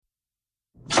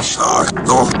They're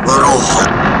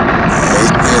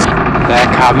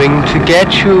coming to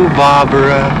get you,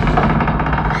 Barbara.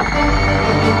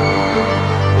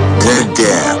 Dead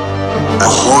Air, a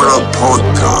horror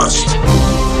podcast.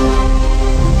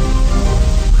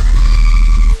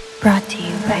 Brought to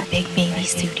you by Big Baby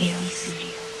Studios.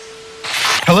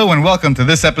 Hello and welcome to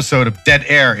this episode of Dead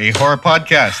Air, a horror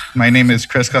podcast. My name is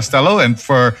Chris Costello, and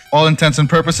for all intents and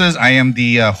purposes, I am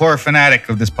the horror fanatic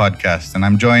of this podcast. And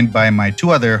I'm joined by my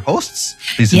two other hosts.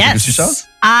 Please introduce yourselves.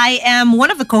 I am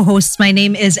one of the co-hosts. My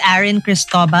name is Aaron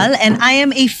Cristobal, and I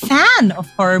am a fan of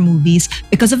horror movies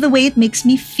because of the way it makes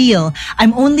me feel.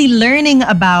 I'm only learning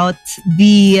about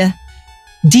the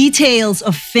details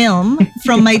of film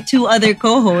from my two other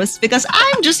co-hosts because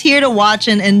I'm just here to watch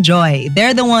and enjoy.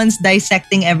 They're the ones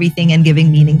dissecting everything and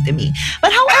giving meaning to me.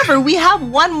 But however, we have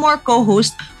one more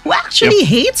co-host who actually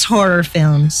hates horror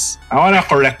films. I want to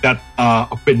correct that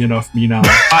opinion of me now.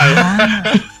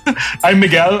 I'm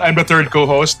Miguel. I'm the third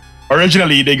co-host.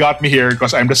 Originally, they got me here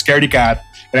because I'm the scaredy cat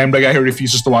and I'm the guy who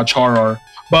refuses to watch horror.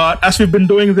 But as we've been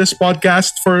doing this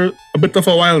podcast for a bit of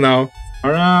a while now,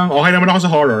 parang okay naman ako sa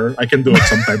horror. I can do it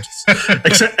sometimes.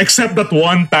 except that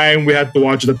one time we had to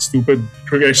watch that stupid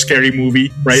scary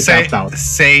movie, right? Tapped Out.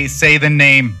 Say the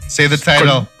name. Say the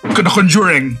title. The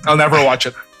Conjuring. I'll never watch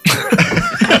it.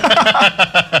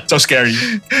 So scary.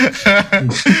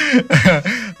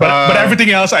 But everything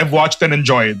else I've watched and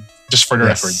enjoyed, just for the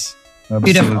record.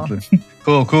 Absolutely.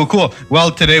 Cool.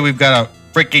 Well, today we've got a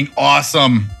freaking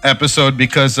awesome episode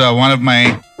because one of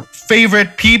my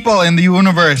favorite people in the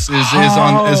universe is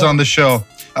on the show.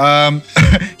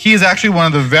 He is actually one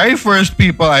of the very first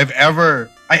people I ever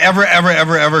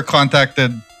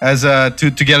contacted as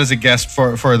to get as a guest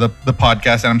for the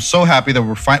podcast, and I'm so happy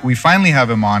that we finally have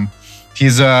him on.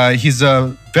 He's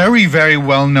a very, very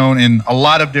well known in a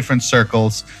lot of different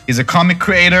circles. He's a comic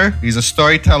creator. He's a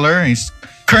storyteller. He's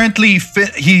currently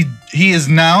he's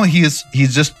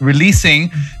just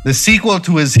releasing the sequel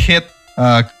to his hit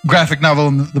graphic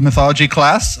novel, The Mythology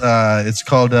Class. It's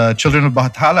called Children of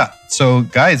Bahatala. So,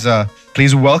 guys,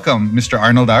 please welcome Mr.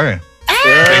 Arnold Are.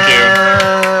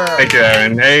 Thank you,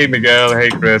 Aaron. Hey, Miguel. Hey,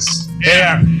 Chris.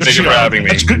 Yeah. Thank you for having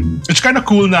me. It's kind of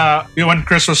cool na when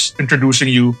Chris was introducing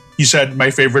you, he said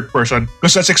my favorite person,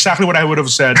 because that's exactly what I would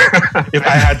have said if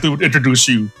I had to introduce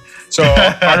you. So,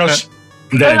 Arnold's...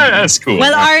 That's cool.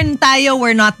 Well, Arn tayo,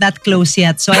 we're not that close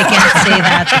yet, so I can't say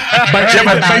that. But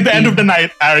by the end of the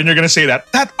night, Aaron, you're gonna say that.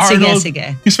 That Arnold,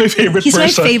 sige. He's my favorite person.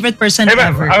 He's my favorite person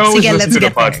ever. I always Sige, listen let's to the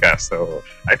get there. podcast, so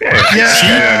I think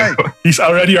He's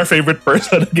already our favorite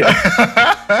person again.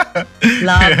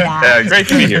 Love that. Yeah, great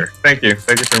to be here. Thank you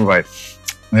for inviting.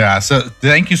 Yeah, so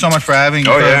thank you so much for having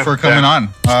for coming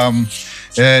on.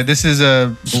 This is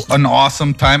an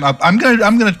awesome time. I'm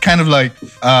gonna kind of like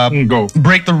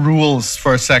break the rules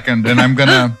for a second, and I'm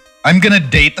gonna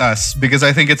date us because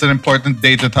I think it's an important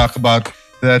date to talk about.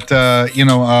 That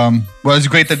well, it's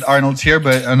great that Arnold's here,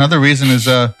 but another reason is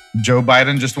Joe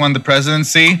Biden just won the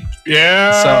presidency.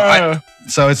 Yeah.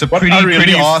 So it's a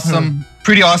pretty awesome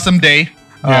day.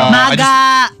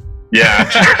 MAGA. Yeah.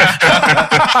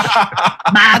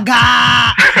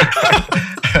 MAGA.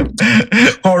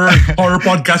 horror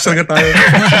podcast talaga tayo.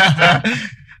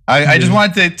 I just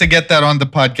wanted to get that on the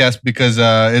podcast because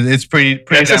it's pretty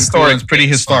damn cool. It's pretty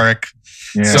historic.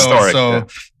 Yeah. So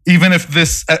even if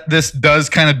this does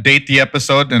kind of date the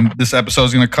episode, and this episode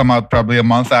is going to come out probably a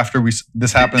month after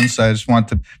this happens, I just want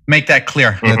to make that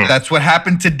clear. Mm-hmm. That's what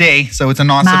happened today. So it's an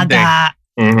awesome day.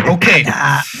 Mm-hmm. Okay,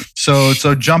 so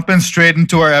jumping straight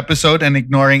into our episode and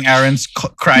ignoring Aaron's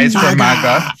cries for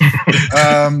MAGA.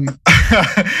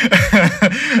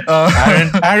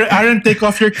 Aaron, take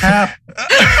off your cap.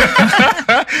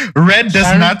 Red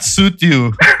does not suit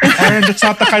you. Aaron, that's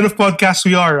not the kind of podcast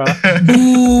we are.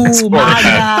 Ooh,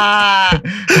 MAGA.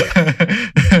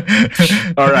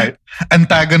 All right.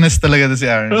 Antagonist talaga to si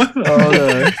Aaron.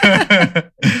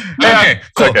 Okay,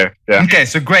 cool. Okay, yeah. Okay,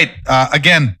 so great.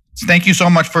 Again, thank you so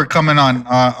much for coming on,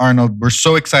 Arnold. We're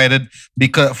so excited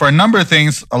because for a number of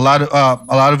things, a lot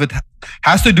of it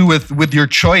has to do with your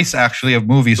choice actually of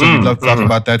movies. So we'd love to talk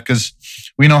about that because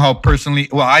we know how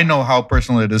I know how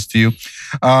personal it is to you.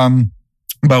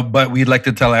 But we'd like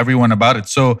to tell everyone about it.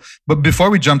 So, but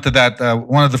before we jump to that,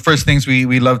 one of the first things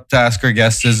we love to ask our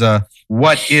guests is,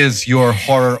 what is your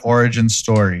horror origin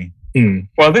story?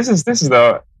 Well, this is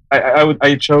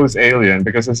I chose Alien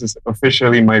because this is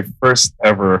officially my first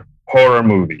ever horror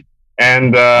movie,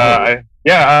 and I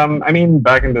mean,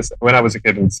 back in when I was a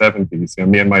kid in the 70s,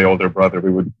 me and my older brother,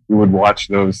 we would watch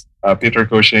those Peter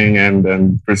Cushing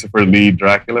and Christopher Lee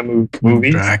Dracula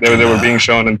movies. They were being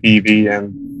shown on TV,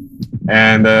 and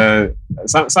And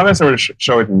sometimes they would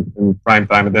show it in prime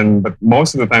time, but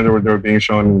most of the time they were being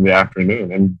shown in the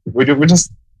afternoon, and we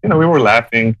just we were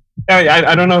laughing.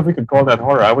 I don't know if we could call that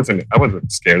horror. I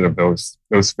wasn't scared of those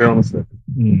films,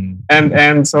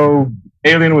 and so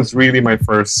Alien was really my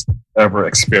first ever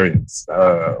experience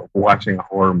watching a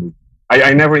horror movie.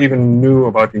 I never even knew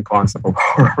about the concept of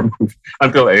horror movie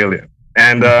until Alien.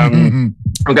 And I'm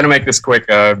gonna make this quick.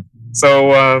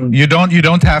 You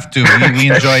don't have to.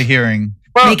 We enjoy hearing.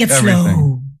 Well, make it everything.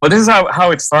 slow. Well, this is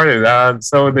how it started.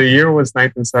 So the year was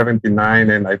 1979,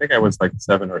 and I think I was like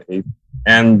 7 or 8.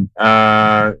 And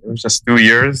it was just 2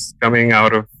 years coming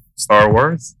out of Star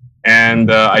Wars,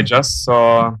 and I just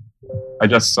saw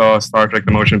Star Trek: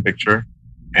 The Motion Picture,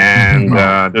 and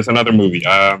there's another movie,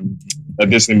 a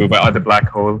Disney movie, The Black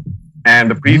Hole, and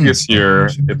the previous year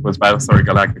it was Battlestar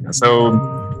Galactica. So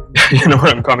you know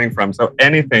where I'm coming from. So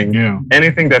anything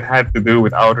that had to do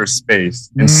with outer space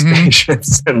and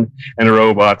spaceships and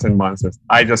robots and monsters,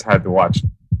 I just had to watch it.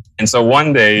 And so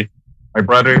one day, my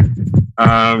brother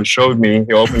showed me.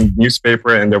 He opened the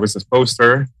newspaper, and there was this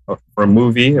poster for a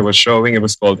movie. It was showing. It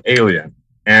was called Alien.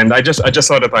 And I just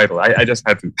saw the title. I just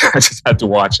had to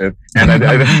watch it, and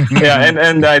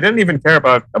and I didn't even care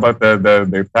about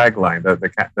the tagline,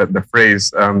 the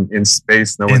phrase "in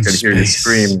space, no one can hear you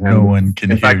scream." And no one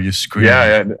can hear you scream.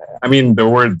 Yeah, I mean the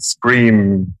word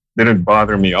 "scream" didn't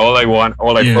bother me. All I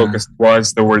focused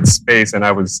was the word "space," and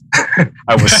I was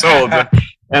sold.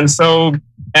 And so.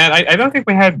 And I don't think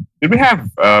did we have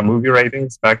movie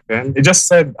ratings back then?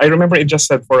 I remember it just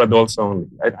said for adults only.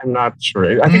 I'm not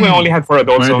sure. I think we only had for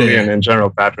adults only and general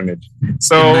patronage.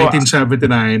 So in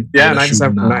 1979. Yeah,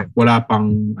 1979. Wala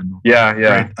pang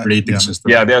rating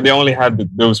system. Yeah, they only had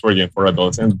those for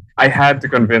adults. And I had to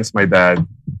convince my dad.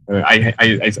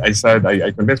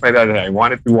 I convinced my dad that I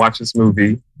wanted to watch this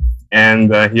movie.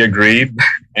 And he agreed.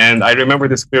 And I remember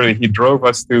this clearly. He drove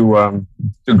us to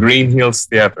Green Hills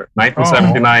Theater,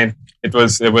 1979. It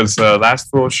was last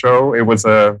full show. It was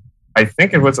I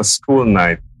think it was a school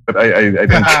night, but I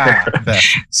didn't care.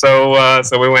 So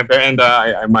we went there, and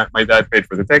my dad paid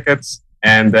for the tickets,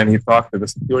 and then he talked to the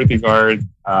security guard.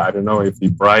 I don't know if he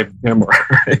bribed him or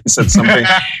he said something,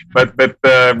 but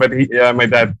my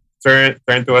dad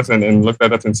turned to us and looked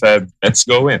at us and said, "Let's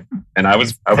go in." And I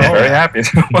was very happy.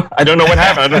 I don't know what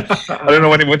happened. I don't know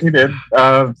what he did.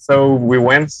 So we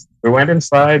went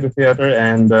inside the theater,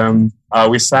 and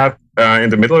we sat in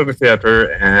the middle of the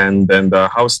theater, and then the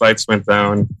house lights went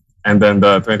down, and then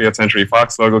the 20th Century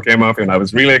Fox logo came up, and I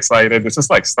was really excited. This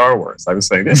is like Star Wars. I was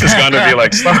saying, this is going to be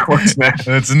like Star Wars, man.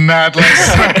 It's not like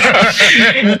Star Wars.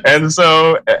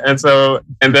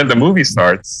 and then the movie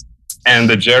starts, and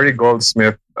the Jerry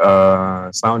Goldsmith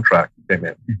soundtrack came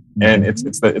in, and it's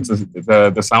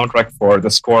the soundtrack for the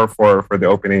score for the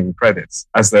opening credits,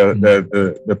 as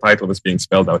the title was being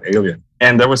spelled out, Alien.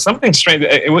 And there was something strange.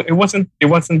 It wasn't. There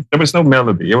was no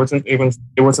melody. It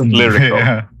wasn't lyrical.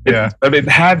 But it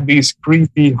had these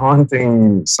creepy,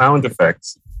 haunting sound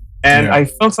effects, and I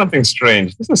felt something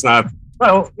strange. This is not.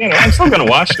 Well, I'm still gonna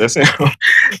watch this.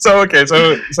 So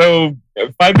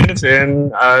 5 minutes in,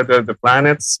 the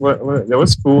planets that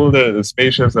was cool. The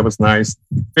spaceships, that was nice.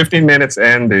 15 minutes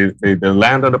in, they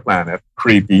land on the planet.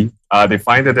 Creepy. They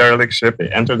find the derelict ship. They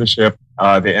enter the ship.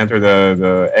 They enter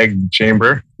the egg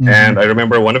chamber. And I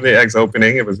remember one of the eggs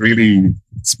opening. It was really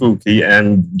spooky.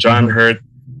 And John Hurt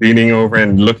leaning over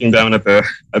and looking down at the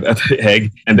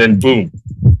egg, and then boom,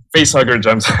 facehugger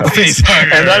jumps out.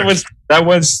 And that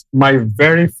was my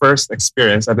very first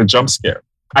experience at a jump scare.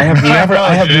 I have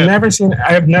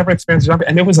never experienced jump,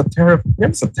 and it was a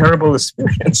terrible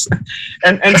experience.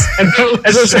 and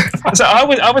so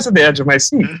I was at the edge of my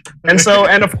seat.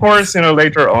 And of course,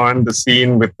 later on, the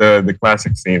scene with the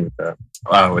classic scene with the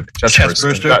chest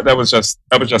burster. That was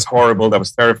just horrible. That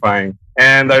was terrifying.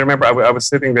 And I remember I was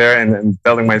sitting there and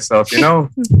telling myself,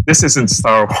 this isn't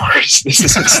Star Wars. This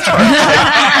isn't Star Wars.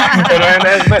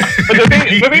 But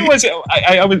the thing was,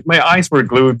 my eyes were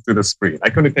glued to the screen. I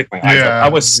couldn't take my eyes off. I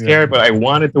was scared, but I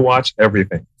wanted to watch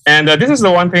everything. And this is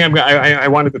the one thing I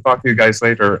wanted to talk to you guys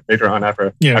later on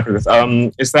after this.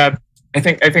 Is that I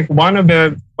think one of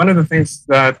the things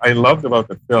that I loved about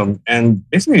the film, and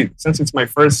basically since it's my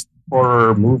first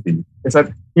horror movie, is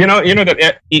that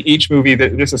that each movie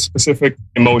there's a specific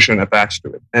emotion attached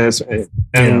to it,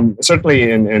 and certainly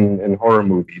in horror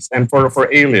movies, and for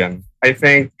Alien, I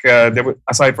think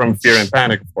aside from fear and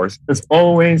panic, of course, there's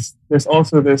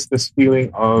also this feeling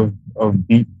of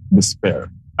deep despair.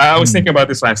 I was thinking about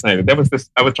this last night. I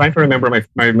was trying to remember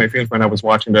my feelings when I was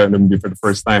watching the movie for the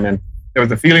first time, and there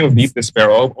was a feeling of deep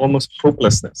despair, almost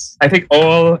hopelessness. I think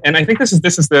this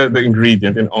is the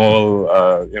ingredient in all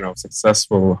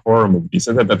successful horror movies.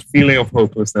 So that feeling of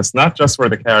hopelessness, not just for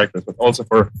the characters, but also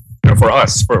for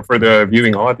us, for the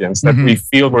viewing audience, that we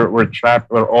feel we're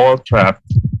trapped, we're all trapped.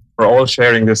 We're all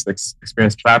sharing this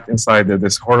experience, trapped inside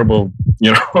this horrible,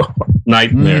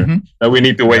 nightmare that we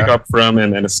need to wake up from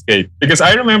and escape. Because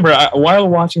I remember while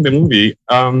watching the movie,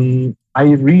 I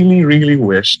really, really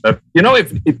wish that,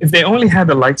 if they only had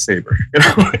a lightsaber,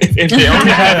 if they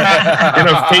only had,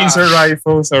 phaser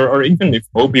rifles, or even if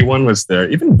Obi-Wan was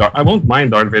there, I won't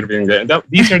mind Darth Vader being there.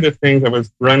 These are the things that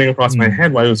was running across my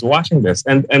head while I was watching this.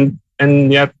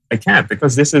 And yet I can't,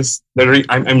 because this is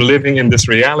I'm living in this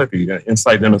reality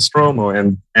inside the Nostromo,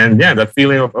 and that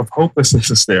feeling of hopelessness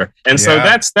is there. And so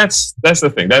that's the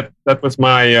thing. That was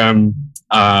my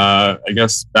I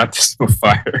guess baptism of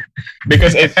fire,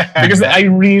 because I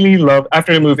really love,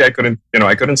 after the movie I couldn't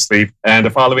sleep, and the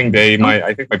following day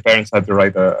I think my parents had to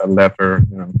write a letter,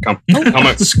 come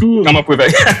up to school, come up with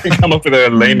a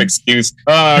lame excuse.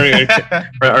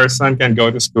 Our son can't go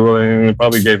to school, and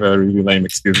probably gave a really lame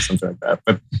excuse or something like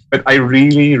that. But I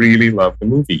really, really loved the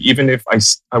movie, even if I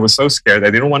was so scared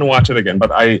I didn't want to watch it again.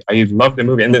 But I loved the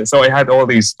movie, and then, so I had all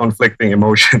these conflicting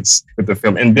emotions with the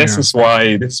film, and this is why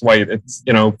it's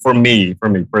for me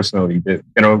personally,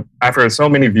 after so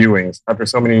many viewings, after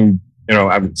so many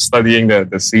I'm studying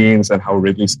the scenes and how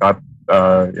Ridley Scott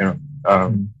thought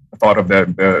of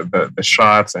the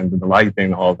shots and the lighting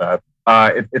and all that.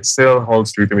 It still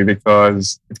holds true to me,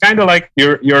 because it's kind of like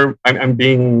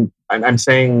I'm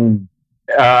saying.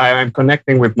 I'm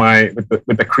connecting with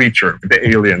the creature, with the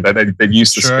alien that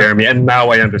used to scare me, and now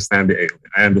I understand the alien.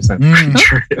 I understand the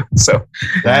creature. So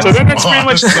that's pretty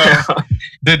much.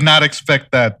 Did not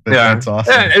expect that, but that's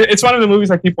awesome. Yeah, it's one of the movies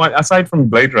I keep watching. Aside from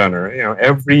Blade Runner,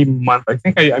 every month I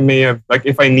think I may have, like,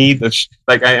 if I need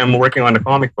I am working on a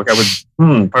comic book, I would.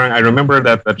 I remember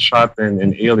that shot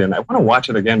in Alien. I want to watch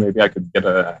it again. Maybe I could get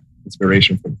a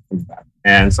inspiration from that.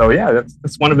 And so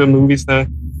that's one of the movies that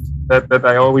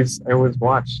I always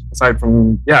watch. Aside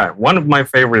from one of my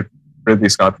favorite Ridley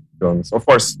Scott films. Of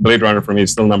course, Blade Runner for me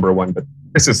is still number one, but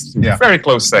this is very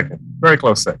close second. Very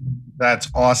close second. That's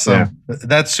awesome. Yeah.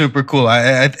 That's super cool.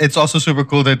 It's also super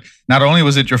cool that not only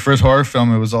was it your first horror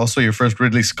film, it was also your first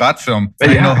Ridley Scott film.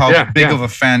 I know how big of a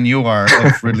fan you are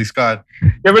of Ridley Scott.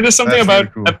 Yeah, but there's something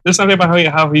about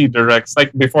how he directs.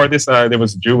 Like before this, there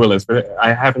was Jewelers, but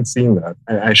I haven't seen that.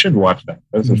 I should watch that.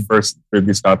 That was his first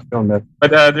Ridley Scott film. But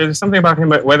there's something about him,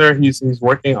 whether he's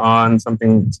working on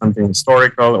something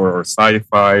historical or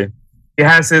sci-fi. He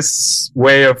has this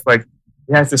way of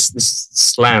he has this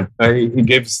slant. He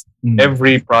gives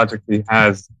every project he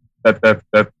has that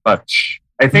touch.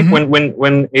 I think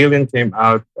when Alien came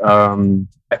out, in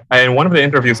one of the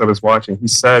interviews I was watching, he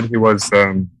said he was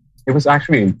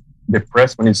actually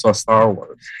depressed when he saw Star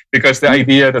Wars, because the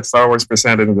idea that Star Wars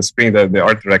presented on the screen, the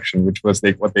art direction, which was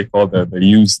what they call the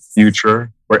used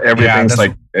future, where everything's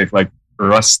like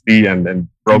rusty and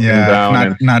broken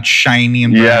down, not shiny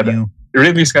and brand new.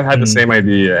 Ridley Scott had the same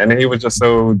idea, and he was just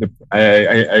so.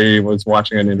 I was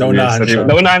watching an interview.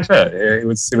 He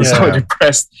was so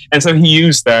depressed, and so he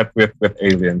used that with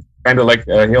Alien. Kind of like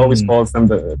he always calls them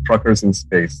the truckers in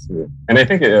space, and I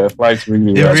think it applies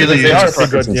really well. They are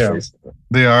truckers in space.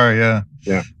 They are, yeah.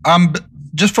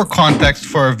 Just for context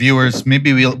for our viewers,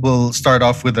 maybe we'll start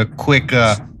off with a quick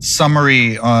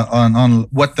summary on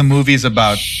what the movie's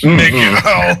about.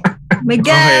 Miguel,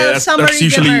 summary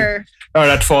giver.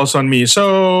 That falls on me.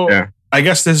 So I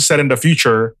guess this is set in the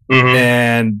future,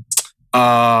 and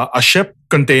a ship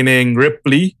containing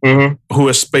Ripley, who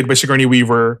is played by Sigourney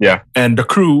Weaver, and the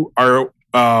crew are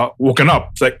woken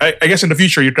up. It's like I guess in the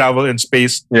future you travel in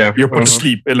space, you're put to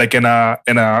sleep in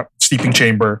a sleeping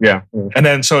chamber, and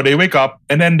then so they wake up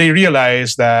and then they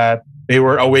realize that they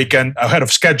were awakened ahead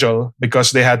of schedule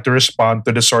because they had to respond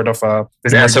to this sort of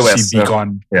SOS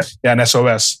beacon, an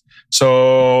SOS.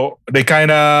 So they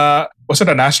kind of, was it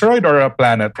an asteroid or a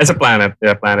planet? It's a planet.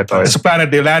 Yeah, planetoid. It's a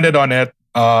planet. They landed on it.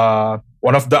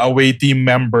 One of the away team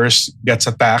members gets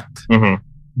attacked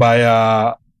by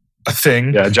a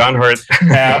thing. Yeah, John Hurt.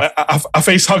 A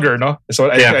face hugger, no? So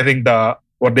I think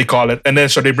what they call it. And then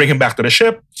so they bring him back to the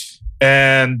ship.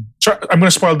 And I'm going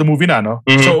to spoil the movie now, no?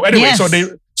 So anyway,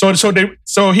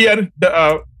 so he and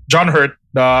John Hurt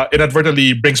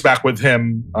inadvertently brings back with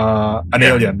him an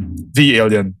alien, the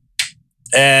alien.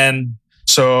 And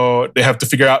so they have to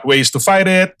figure out ways to fight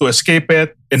it, to escape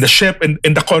it in the ship, in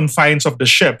the confines of the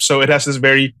ship. So it has this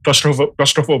very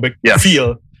claustrophobic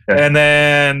feel. Yeah. And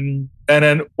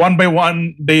then one by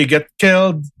one they get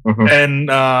killed, and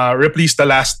Ripley's the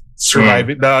last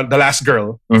surviving, the last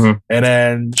girl, Mhm. and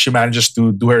then she manages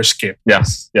to do her escape.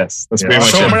 Yes, that's pretty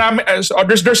much So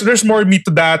it. there's more meat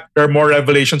to that. There are more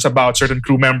revelations about certain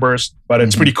crew members, but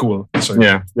it's pretty cool. So,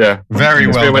 Yeah. Very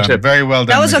That's well pretty much done. it. Very well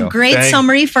done. That was a Miguel. great Thank-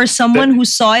 summary for someone who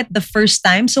saw it the first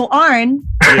time. So Arn,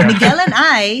 Yeah. Miguel and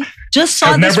I just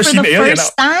saw I've this never for seen the Alien.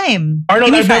 first time. Arnold,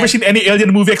 Give me I've never five. seen any alien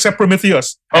movie except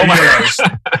Prometheus. Oh my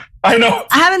I know.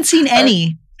 I haven't seen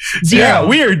any. Zero.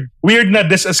 Yeah, weird that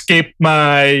this escaped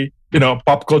my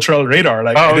pop cultural radar.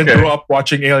 Like Oh, I didn't okay. grow up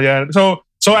watching Alien, so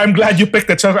I'm glad you picked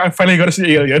it. So I'm finally gonna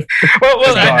see Alien. Well,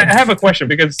 It's I gone. have a question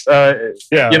because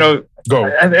Yeah, go.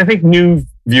 I think new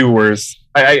viewers.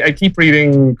 I keep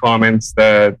reading comments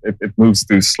that it moves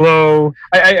too slow.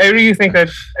 I really think that,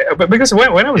 but because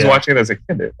when I was Yeah. watching it as a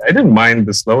kid, I didn't mind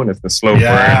the slowness, the slow burn.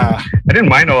 Yeah, I didn't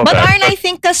mind all of But that. Arn, I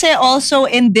think kasi also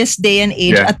in this day and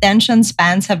age, Yeah. attention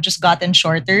spans have just gotten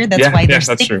shorter. That's Yeah, why yeah, there's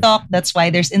that's true. TikTok. That's why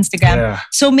there's Instagram. yeah.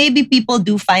 So maybe people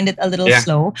do find it a little Yeah.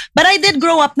 slow. But I did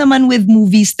grow up naman with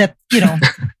movies that,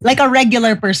 like a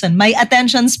regular person. My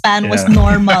attention span was Yeah.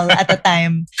 normal at the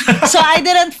time. So I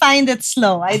didn't find it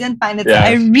slow. I didn't find it Yeah.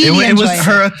 I really It was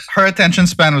enjoyed it her attention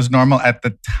span was normal at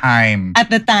the time. at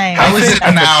the time. How is it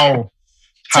now?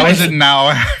 How is it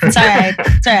now? It's alright.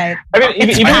 It's alright. I mean,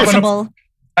 It's even passable.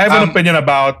 I have an Um, opinion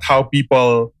about how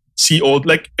people see old.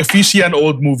 Like if you see an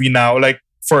old movie now, like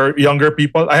for younger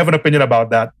people, I have an opinion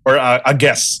about that, or a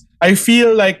guess. I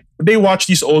feel like they watch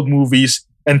these old movies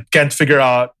and can't figure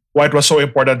out why it was so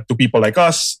important to people like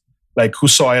us, like who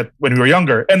saw it when we were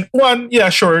younger. And one, yeah,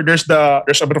 sure, there's a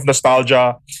bit of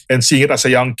nostalgia and seeing it as a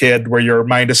young kid where your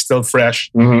mind is still fresh.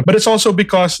 Mhm. But it's also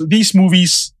because these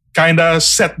movies kind of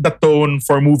set the tone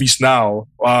for movies now.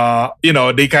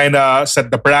 They kind of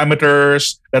set the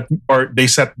parameters or they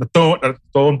set the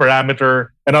tone parameter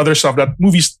and other stuff that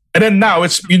movies. And then now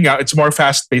it's more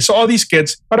fast paced. So all these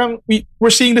kids, parang we're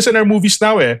seeing this in our movies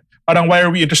now. Parang why are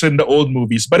we interested in the old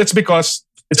movies? But it's because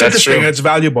it's That's interesting true. and it's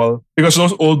valuable because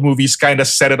those old movies kind of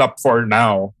set it up for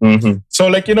now. Mhm. So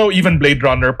like even Blade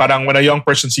Runner, parang when a young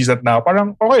person sees it now,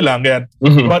 parang okay lang yan.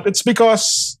 Mhm. But it's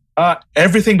because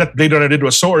everything that Blade Runner did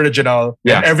was so original.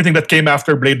 Yeah. And everything that came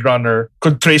after Blade Runner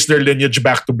could trace their lineage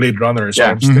back to Blade Runner. So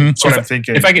Yeah. that's what I'm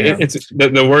thinking. In fact, Yeah. it's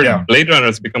the word Yeah. Blade Runner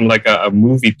has become like a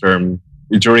movie term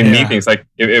during Yeah. meetings. Like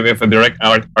if a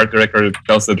art director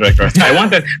tells the director, I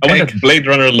want that Blade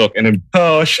Runner look, and then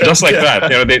Oh shit! just like Yeah.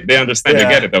 that, they understand, Yeah.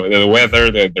 they get it. The weather,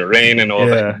 the rain, and all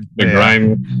Yeah. that, the Yeah. grime.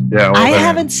 Yeah, all I that.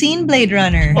 haven't seen Blade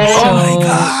Runner. Oh so, my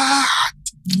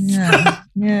god!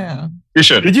 Yeah. You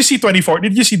should. Did you see 24?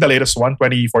 Did you see the latest one,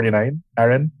 2049,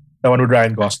 Aaron? The one with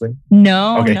Ryan Gosling.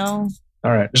 No, Okay. no.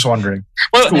 All right, just wondering.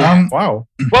 Well, Wow.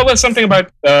 well, something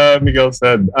about Miguel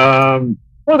said.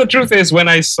 Well, the truth is, when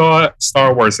I saw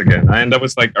Star Wars again, and that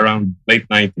was like around late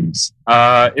 90s.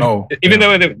 Even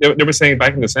though they were saying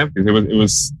back in the 70s,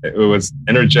 it was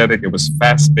energetic, it was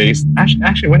fast paced.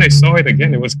 Actually, when I saw it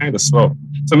again, it was kind of slow.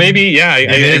 So maybe, I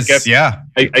get, yeah.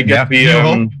 I get Yeah. the New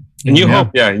Hope. New Yeah. Hope.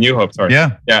 Yeah, New Hope. Sorry.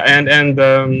 Yeah. Yeah,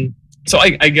 and so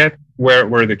I get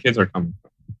where the kids are coming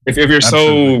from. If you're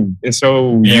Absolutely.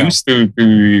 so Yeah. used to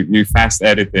you fast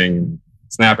editing,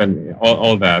 snap, and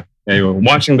all that, you're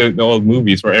watching the old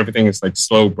movies where everything is like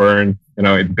slow burn,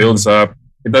 it builds up.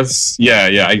 It does.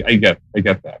 Yeah. I get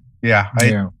that. Yeah,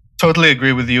 I totally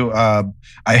agree with you.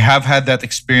 I have had that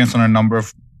experience on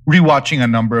rewatching a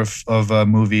number of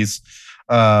movies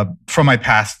from my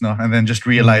past, and then just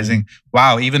realizing,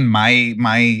 wow, even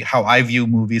my how I view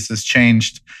movies has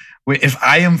changed. If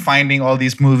I am finding all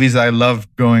these movies I loved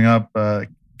growing up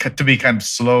to be kind of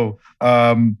slow,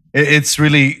 it's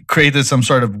really created some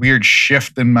sort of weird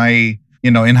shift in my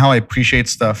in how I appreciate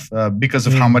stuff because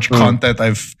of how much content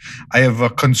I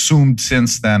have consumed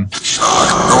since then.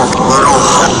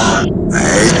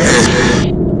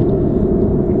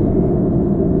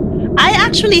 I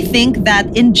actually think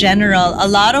that in general, a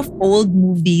lot of old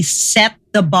movies set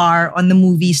the bar on the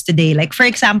movies today. Like, for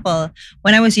example,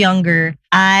 when I was younger,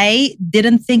 I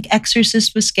didn't think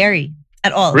Exorcist was scary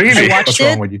at all. Really? I watched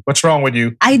What's wrong with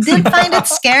you? I did find it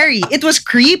scary. It was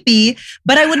creepy,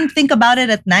 but I wouldn't think about it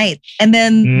at night. And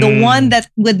then the one that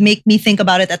would make me think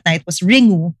about it at night was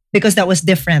Ringu, because that was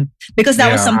different. Because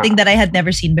that was Yeah. something that I had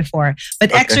never seen before.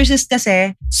 But Exorcist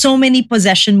kasi, so many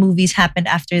possession movies happened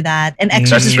after that. And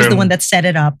Exorcist was true. the one that set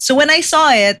it up. So when I saw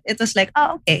it, it was like,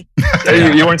 oh, okay.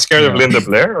 You weren't scared of Linda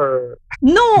Blair, or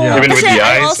No, Yeah. Even with kasi the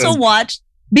I eyes also and- watched,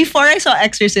 before I saw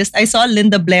Exorcist, I saw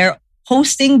Linda Blair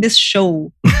hosting this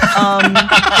show.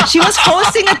 She was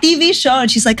hosting a TV show and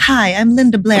she's like, hi, I'm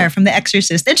Linda Blair from The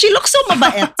Exorcist. And she looks so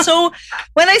mabait. So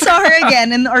when I saw her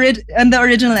again in the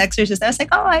original Exorcist, I was like,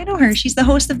 oh, I know her. She's the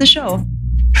host of the show.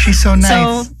 She's so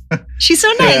nice. So She's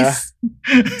so nice.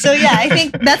 So yeah, I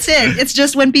think that's it. It's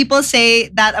just when people say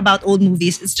that about old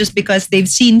movies, it's just because they've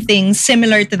seen things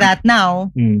similar to that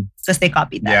now because they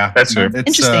copied that. Yeah, That's true.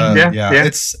 It's, Interesting. Yeah.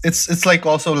 It's like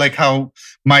also like how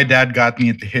my dad got me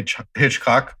into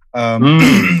Hitchcock.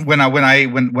 When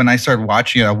I started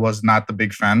watching it, I was not the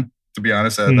big fan. To be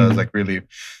honest, I was like really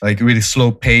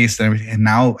slow paced and everything.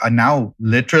 And now,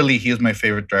 literally, he is my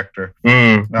favorite director.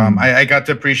 I got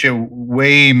to appreciate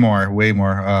way more.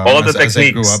 All the as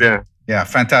I grew techniques. up. Yeah,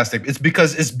 fantastic. It's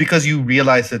because you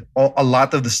realize that a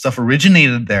lot of the stuff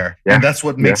originated there, and that's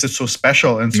what makes it so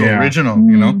special and so original.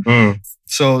 You know,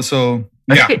 so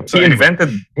yeah.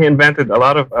 He invented a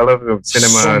lot of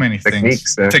cinema so many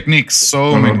techniques. Techniques,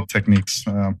 many techniques.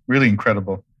 Really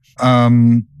incredible.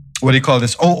 What do you call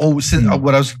this?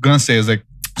 What I was gonna say is like,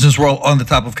 since we're all on the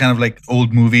top of kind of like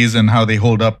old movies and how they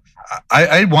hold up,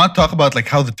 I want to talk about like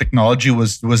how the technology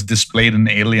was displayed in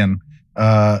Alien.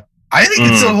 I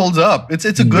think it still holds up. It's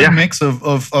a good mix of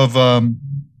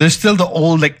there's still the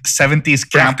old like 70s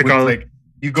camp Practical. with like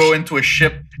you go into a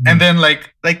ship and then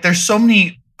like there's so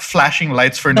many flashing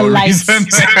lights for no reason.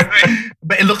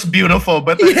 But it looks beautiful,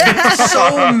 but there's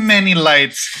so many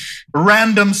lights.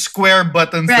 Random square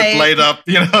buttons that light up,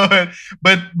 you know,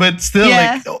 but still,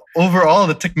 like overall,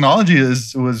 the technology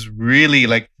was really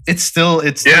like it still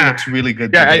looks really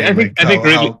good. Yeah, today. I think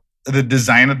really how the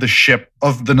design of the ship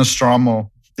of the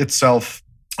Nostromo itself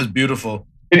is beautiful.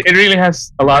 It really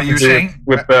has a lot to do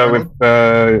with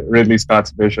Ridley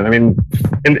Scott's vision. I mean,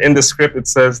 in the script it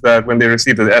says that when they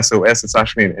received the SOS, it's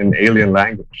actually in alien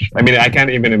language. I mean, I can't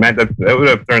even imagine that would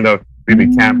have turned out really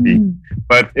campy.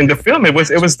 But in the film, it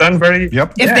was done very. If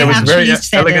they it was very actually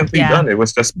said elegantly done. It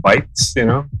was just bytes, you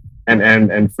know,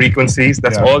 and frequencies.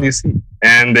 That's all you see.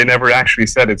 And they never actually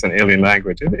said it's an alien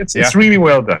language. It's really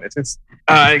well done. It's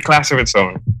a class of its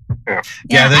own.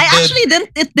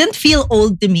 It didn't feel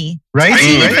old to me. Right?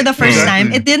 Seeing it for the first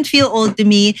time, it didn't feel old to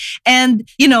me. And,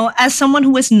 you know, as someone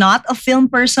who is not a film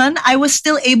person, I was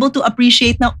still able to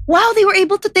appreciate now, wow, they were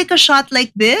able to take a shot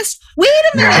like this. Wait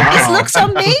a minute, this looks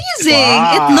amazing.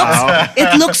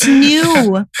 It looks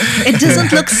new. It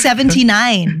doesn't look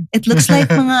 79. It looks like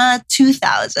mga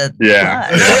 2000. Yeah,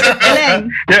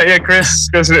 Chris,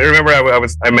 remember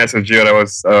I messaged you and I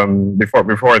was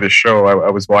before the show I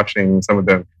was watching some of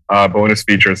the bonus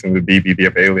features in the DVD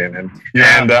of Alien,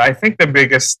 and I think the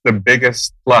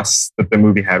biggest plus that the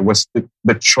movie had was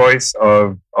the choice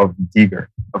of Giger,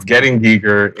 of getting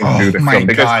Giger into the film. Oh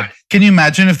my God! Can you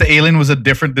imagine if the Alien was a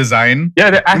different design?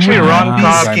 Yeah, actually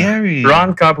Scary.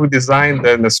 Ron Cobb, who designed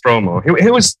the Nostromo,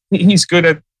 he's good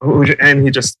at, and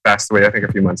he just passed away I think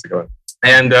a few months ago.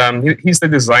 And he's the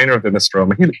designer of the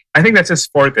Nostromo. I think that's his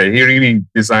forte. He really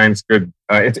designs good,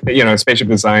 spaceship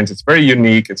designs. It's very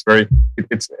unique. It's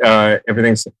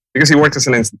everything's because he worked as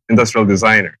an industrial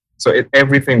designer, so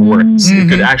everything works. It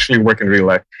could actually work in real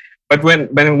life. But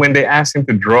when they asked him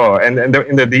to draw, and in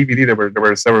the DVD there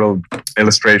were several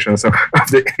illustrations of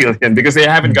the alien because they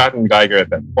haven't gotten Giger at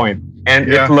that point,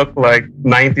 and it looked like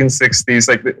 1960s.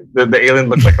 Like the alien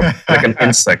looked like an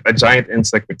insect, a giant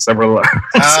insect with several.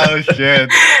 Oh shit!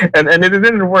 and it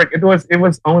didn't work. It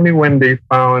was only when they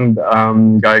found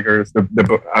Giger's the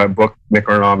book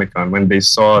Necronomicon, when they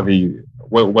saw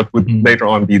what would later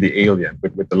on be the alien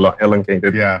with the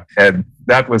elongated head.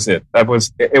 That was it.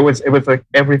 It was like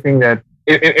everything that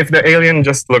if the alien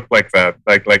just looked like that,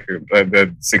 like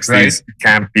the 60s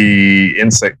campy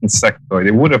insectoid,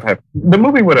 the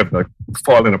movie would have like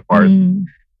fallen apart.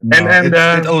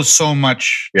 It owes so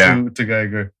much to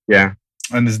Giger. Yeah,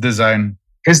 and his design.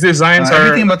 His designs are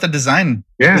everything about the design.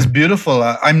 Yeah, is beautiful.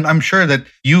 I'm sure that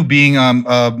you being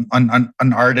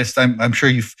an artist, I'm sure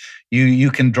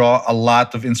you can draw a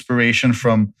lot of inspiration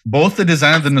from both the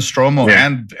design of the Nostromo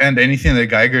and anything that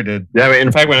Giger did. Yeah, I mean,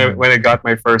 in fact, when I got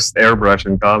my first airbrush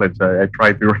in college, I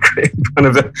tried to recreate one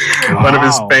of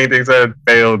his paintings. I had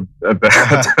failed at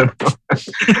that.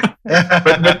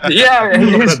 but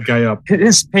yeah,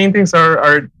 his paintings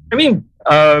are. I mean,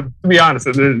 to be honest,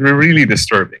 they're really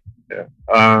disturbing. Yeah,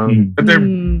 but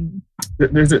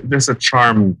there's a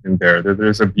charm in there.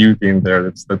 There's a beauty in there.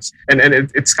 It's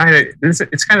kind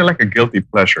of like a guilty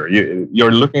pleasure.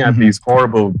 You're looking at these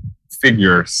horrible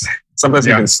figures, sometimes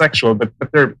even sexual, but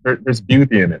there's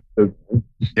beauty in it.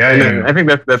 I think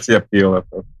that's the appeal of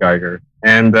Giger,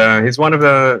 and he's one of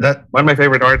my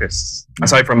favorite artists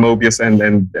aside from Mobius and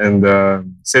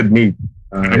Sid Mead.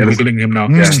 I'm googling him now.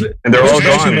 And they're all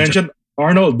gone. You mentioned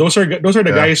Arnold. Those are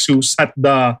the guys who set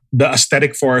the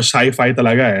aesthetic for sci-fi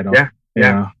talaga. You know?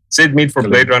 Yeah. Sid Mead for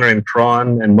Blade Runner and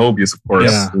Tron, and Mobius, of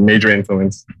course, major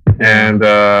influence. And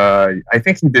I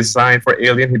think he designed for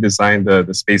Alien. He designed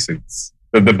the spacesuits.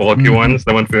 the bulky ones.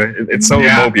 The one it's so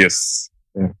Mobius.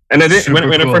 Yeah. And I did, when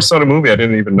I first saw the movie, I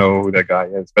didn't even know who that guy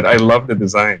is. But I love the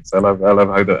designs. I love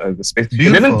how the space.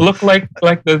 Beautiful. It didn't look like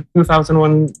the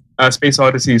 2001 Space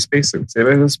Odyssey spacesuits. It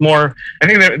was more. I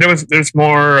think there's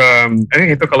more. I think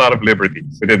he took a lot of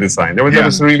liberties with the design. There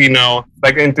was really no,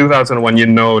 like in 2001. You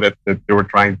know that they were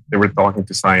talking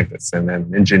to scientists and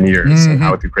then engineers and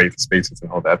how to create the spaces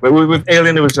and all that. But with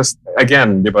Alien, it was just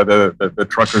again about the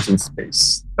truckers in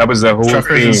space. That was the whole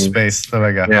truckers theme. in space. Oh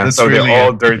my god! Yeah, That's so really they're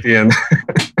all dirty and.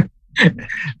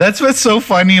 That's what's so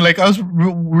funny. Like I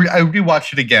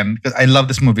rewatched it again because I love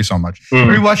this movie so much.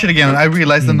 Mm. Rewatched it again and I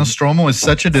realized the Nostromo is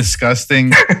such a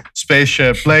disgusting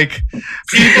spaceship. Like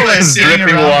people are sitting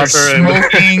dripping around, water they're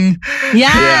smoking.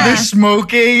 Yeah. They're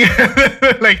smoking.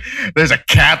 Like there's a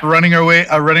cat running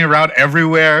around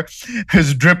everywhere.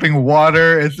 There's dripping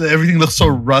water. Everything looks so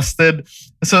rusted.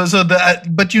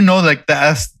 But you know, like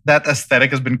that aesthetic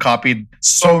has been copied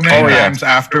so many times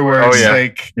afterwards.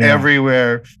 Like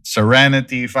everywhere.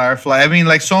 Serenity, Firefly. I mean,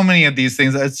 like so many of these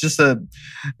things. It's just a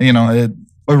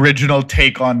original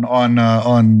take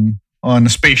on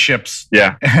spaceships.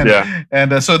 Yeah,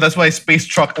 And so that's why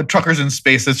truckers in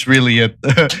space. That's really it.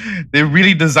 They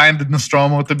really designed the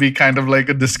Nostromo to be kind of like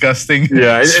a disgusting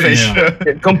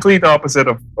spaceship. Complete opposite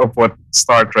of what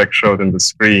Star Trek showed in the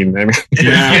screen. I mean,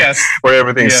 Yes, where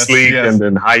everything's sleek and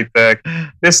then high tech.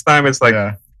 This time it's like,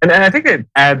 and I think it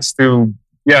adds to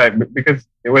because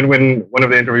when one of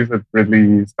the interviews with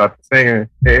Ridley Scott was saying,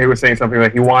 he was saying something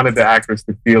like he wanted the actors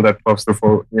to feel that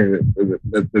claustrophobia.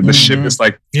 The ship is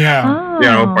like,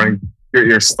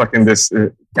 you're stuck in this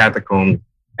catacomb,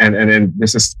 and then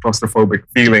this is claustrophobic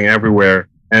feeling everywhere.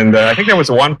 And I think there was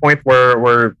one point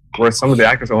where some of the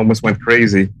actors almost went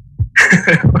crazy.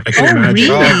 I can imagine.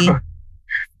 Really?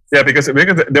 Yeah, because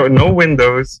there were no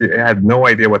windows. You had no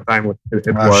idea what time it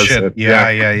was. Shit.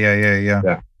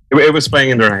 Yeah. It was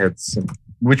playing in their heads.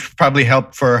 Which probably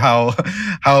helped for how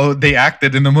they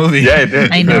acted in the movie. Yeah, it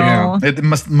did. I know. It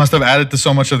must have added to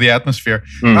so much of the atmosphere.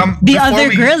 The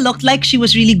other girl looked like she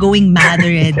was really going mad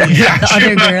already. The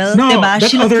other girl, diba?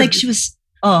 She looked like she was.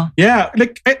 Oh. Yeah,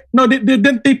 like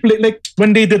didn't they play like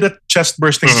when they did the chest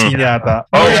bursting scene yata?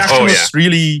 The reaction was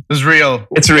really. It's real.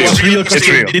 It's real. It's real because It's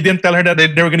real. they didn't tell her that they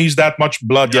were going to use that much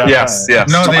blood. Yeah. Yes.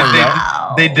 No,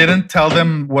 Wow. they didn't tell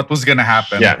them what was gonna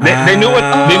happen. Yeah, they knew what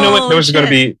there was shit. going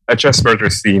to be a chest burster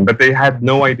scene, but they had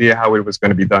no idea how it was going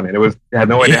to be done, and they had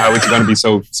no idea how it's going to be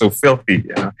so filthy.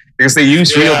 Because they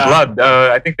used real blood.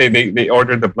 I think they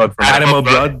ordered the blood from Animal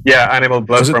blood. Yeah, animal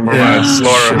blood from a You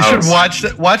slaughterhouse.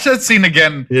 should watch that scene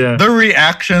again. Yeah. The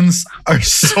reactions are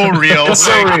so real. It's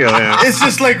so real. Yeah. It's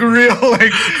just like real,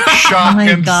 like shock Oh my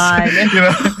and God.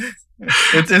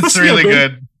 it's really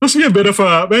good. Must be a bit of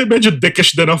a medyo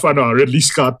dickish din of Ridley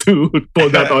Scott to pull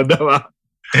that on them.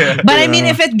 Yeah. But I mean,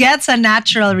 if it gets a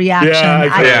natural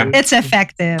reaction, it's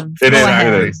effective. It Go is.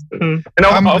 ahead. It is. And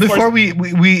Before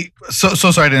we so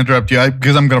sorry to interrupt you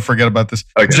because I'm gonna forget about this.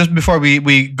 Okay. Just before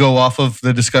we go off of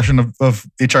the discussion of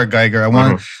H.R. Geiger, I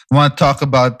want to talk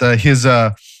about his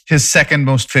second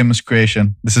most famous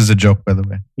creation. This is a joke, by the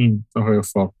way. Oh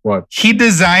fuck! What? He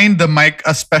designed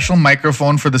a special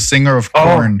microphone for the singer of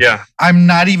Korn. yeah. I'm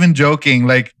not even joking.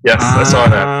 Like, Yes, I saw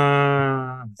that.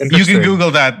 you can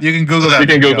Google that. You can Google that. You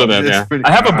can Google that. It's Yeah. pretty-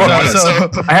 I have a book on it. So-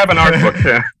 I have an art book.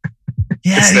 Yeah.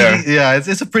 It's there.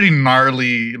 It's a pretty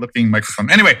gnarly looking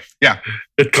microphone. Anyway,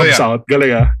 It comes out.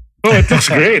 Galing. Oh, it looks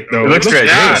great though. It looks great.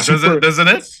 yeah, super- doesn't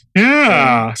it?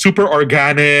 Yeah, super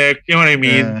organic. You know what I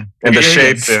mean? Yeah. And the Yeah,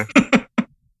 shape. yeah.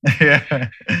 Yeah. Yeah.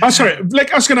 Oh, sorry.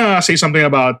 Like I was gonna say something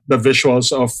about the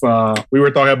visuals of. We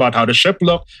were talking about how the ship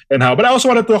looked and how, but I also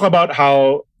want to talk about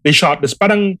how they shot this.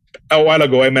 Parang a while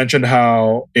ago, I mentioned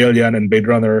how Alien and Blade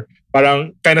Runner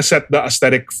parang kind of set the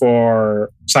aesthetic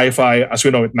for sci-fi as we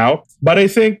know it now. But I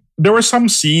think there were some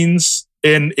scenes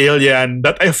in Alien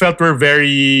that I felt were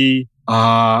very.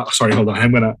 Sorry, hold on.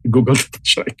 I'm gonna Google.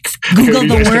 Google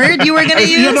the word you were going to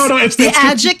use? No, it's the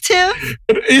adjective?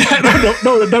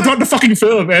 No, that's not the fucking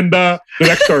film and the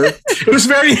director. It was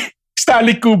very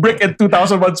Stanley Kubrick in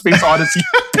 2001 Space Odyssey.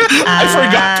 I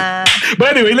forgot.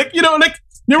 But anyway,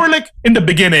 they were like in the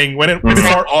beginning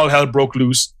before all hell broke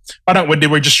loose. Parang when they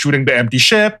were just shooting the empty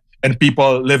ship and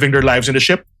people living their lives in the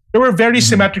ship, there were very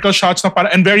symmetrical shots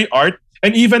and very art.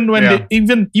 And even when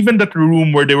even that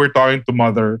room where they were talking to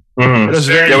Mother, it was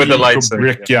very with the lights.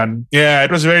 Kubrickian. Yeah, it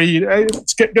was very.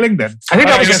 It's galing then. I think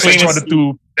that was the I cleanest. wanted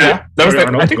to. Yeah,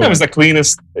 I think that was the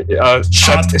cleanest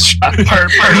shot.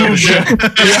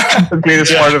 The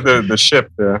cleanest part of the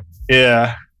ship.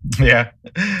 Yeah. Yeah.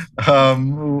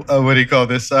 What do you call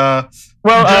this? Well,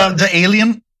 the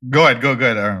alien. Go ahead.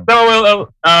 Aaron. No,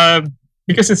 well,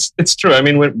 because it's true. I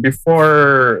mean,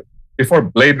 before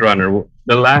Blade Runner,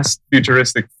 the last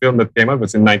futuristic film that came out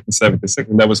was in 1976,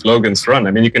 and that was Logan's Run.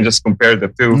 I mean, you can just compare the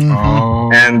two.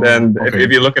 And then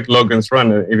if you look at Logan's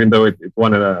Run, even though it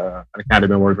won an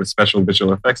Academy Award for special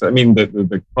visual effects, I mean,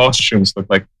 the costumes look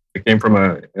like it came from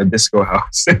a disco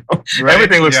house. Right,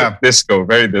 everything looks like disco,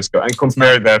 very disco. And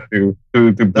compare that to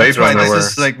Blade That's why Runner.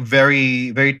 This is like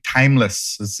very, very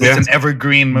timeless. It's an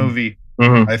evergreen movie,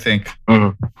 I think.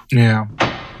 Yeah.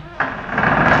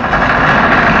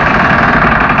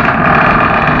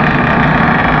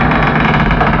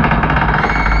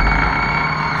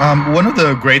 One of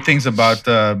the great things about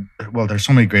there's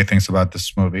so many great things about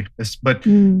this movie. But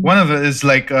one of it is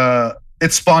like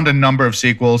it spawned a number of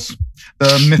sequels.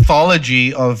 The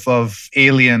mythology of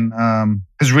Alien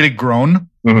has really grown.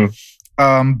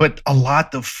 But a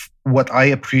lot of what I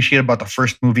appreciate about the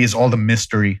first movie is all the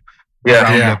mystery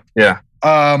around it.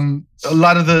 A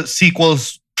lot of the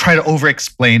sequels try to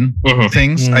over-explain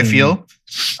things, I feel.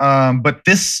 But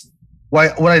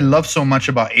what I love so much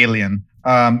about Alien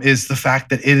is the fact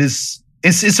that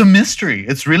it's a mystery.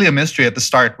 It's really a mystery at the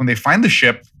start. When they find the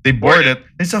ship, they board it.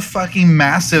 It's a fucking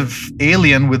massive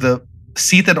alien with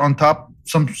seated on top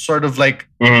some sort of like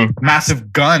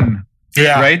massive gun.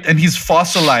 Yeah. Right? And he's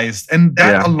fossilized. And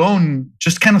that alone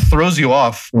just kind of throws you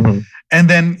off. And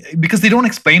then because they don't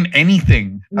explain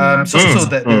anything.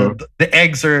 The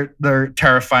eggs they're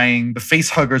terrifying, the face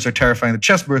huggers are terrifying, the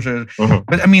chest bursters.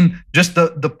 But I mean, just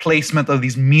the placement of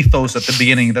these mythos at the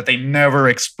beginning that they never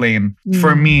explain,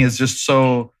 for me is just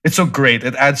it's so great.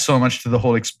 It adds so much to the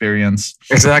whole experience.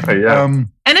 Exactly, yeah.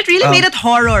 And it really made it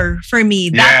horror for me,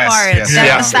 that part.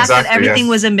 Yes. The fact that everything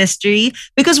was a mystery.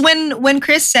 Because when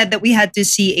Chris said that we had to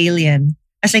see Alien,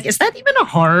 I was like, is that even a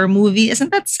horror movie?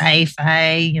 Isn't that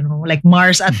sci-fi? Like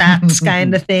Mars attacks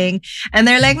kind of thing. And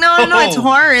they're like, no, it's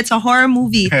horror. It's a horror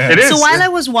movie. So while I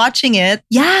was watching it,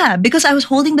 because I was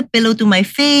holding the pillow to my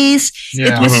face,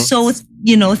 it was so,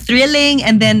 thrilling.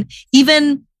 And then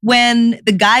even when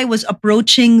the guy was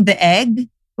approaching the egg,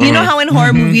 you know how in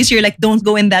horror movies you're like, don't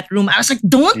go in that room. I was like,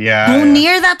 don't go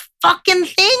near that fucking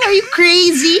thing. Are you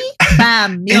crazy?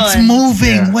 Bam. It's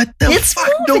moving. What the fuck?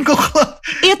 Moving. Don't go close.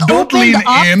 It don't opened up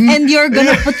and you're going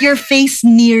to put your face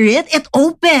near it. It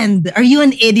opened. Are you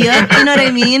an idiot? You know what I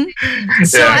mean?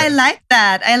 So I like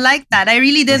that. I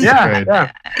really didn't.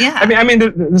 Yeah. I mean,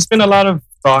 there's been a lot of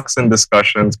talks and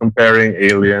discussions comparing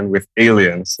Alien with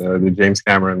Aliens, the James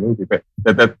Cameron movie, but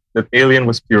that Alien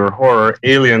was pure horror.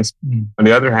 Aliens, on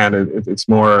the other hand, it's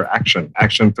more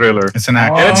action thriller. It's an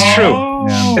action. And it's true.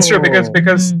 Yeah. It's true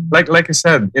because like you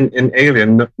said, in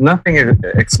Alien, nothing is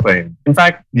explained. In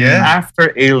fact,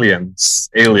 after Aliens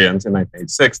in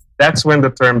 1986, that's when the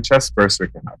term chest burster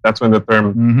came out. That's when the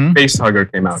term face hugger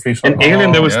came out. In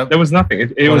Alien, there was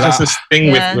nothing. It was just this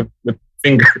thing with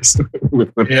fingers,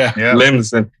 with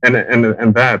limbs and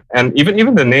that. And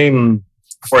even the name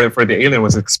for the alien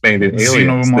was explained in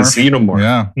Aliens, the xenomorph.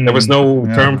 Yeah. There was no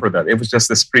term for that. It was just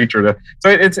this creature. So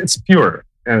it's pure.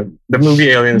 The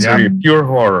movie Aliens is really pure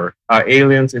horror.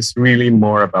 Aliens is really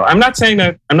more about. I'm not saying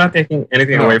that. I'm not taking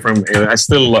anything away from Alien. I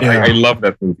still I love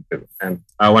that movie too, and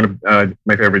one of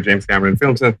my favorite James Cameron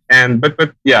films. But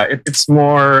it's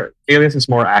more. Aliens is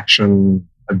more action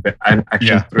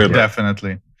thriller.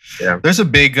 Definitely. Yeah. There's a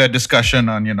big discussion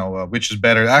on which is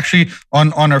better. Actually,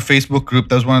 on our Facebook group,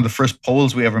 that was one of the first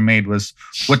polls we ever made. Was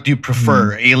what do you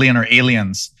prefer, Alien or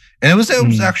Aliens? And it was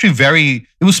actually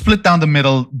it was split down the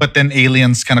middle, but then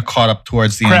Aliens kind of caught up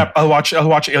towards the end. I'll watch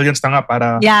Aliens na nga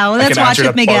para let's watch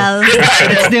it, Miguel.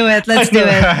 Let's do it.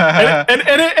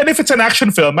 And if it's an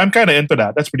action film, I'm kind of into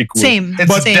that. That's pretty cool. Same.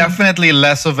 It's definitely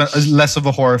less of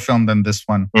a horror film than this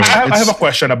one. I have a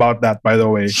question about that, by the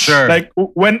way. Sure. Like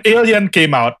when Alien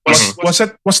came out,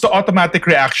 was the automatic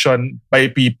reaction by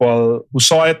people who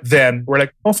saw it then were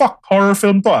like, oh fuck, horror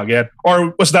film to again?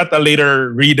 Or was that a later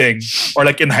reading or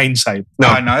like in hindsight?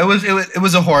 No, it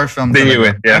was a horror film. They knew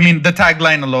it. Yeah. I mean, the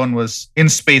tagline alone was "In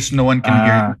space, no one can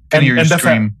hear you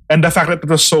scream." And the fact that it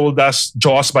was sold as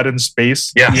Jaws but in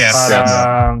space. Yes.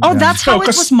 That's how it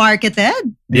was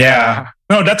marketed. Yeah.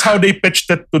 No, that's how they pitched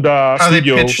it to the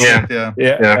studio.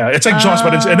 It's like Jaws,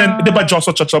 but and then Jaws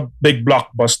was such a big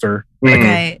blockbuster.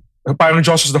 Okay. Parang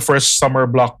Jaws was the first summer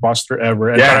blockbuster ever.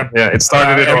 And it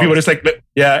started. Everybody's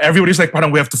like,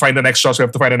 parang we have to find the next Jaws.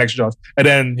 And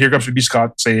then here comes Ridley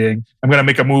Scott saying, "I'm gonna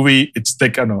make a movie. It's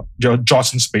like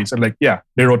Jaws in space." And like,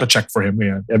 they wrote a check for him.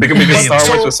 Because Star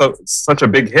Wars was such a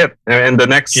big hit, and the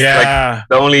next the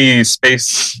only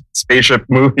spaceship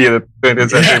movie that 20th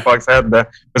Century Fox had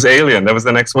was Alien. That was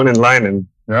the next one in line, and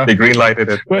they greenlighted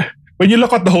it. When you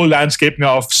look at the whole landscape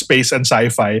now of space and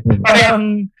sci-fi,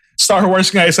 Star Wars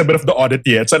nga is a bit of the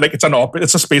oddity. It's like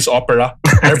it's a space opera.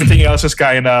 Everything else is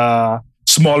kind of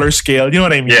smaller scale. You know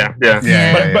what I mean?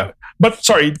 Yeah. But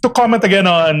sorry, to comment again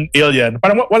on Alien.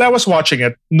 Parang while I was watching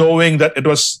it, knowing that it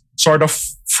was sort of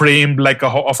framed like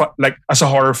like as a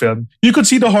horror film, you could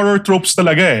see the horror tropes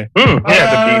talaga eh. The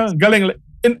beats. Galing.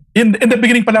 In the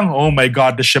beginning pa lang, oh my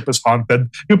God, the ship is haunted.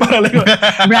 Yung parang like,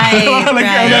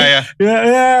 Right.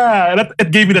 yeah. It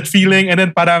gave me that feeling. And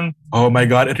then parang, oh my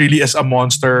God, it really is a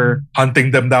monster hunting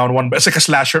them down one. It's like a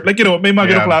slasher. Like, may mga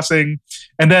ganong klaseng.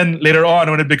 And then later on,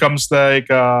 when it becomes like,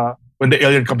 when the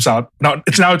alien comes out, now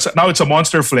it's a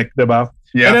monster flick, diba?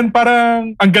 Yeah. And then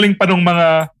parang, ang galing pa nung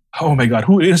mga, oh my God,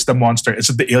 who is the monster? Is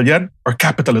it the alien or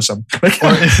capitalism? Like,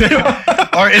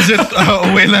 or is it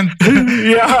Wayland?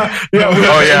 yeah.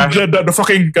 The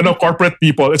fucking corporate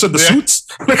people. Is it the suits?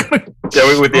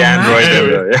 With the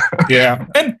android. Yeah.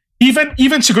 And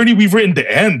even Sigourney Weaver in the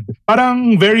end,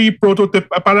 parang very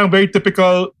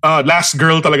typical last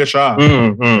girl talaga siya.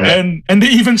 And they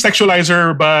even sexualize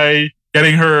her by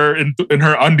getting her in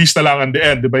her undies na lang in the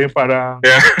end. Diba yung parang...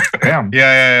 Damn.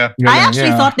 Yeah. I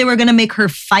actually thought they were gonna make her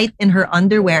fight in her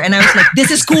underwear, and I was like, "This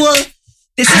is cool.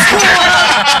 This is cool."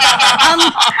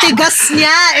 Tigas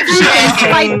niya if she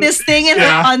can fight this thing in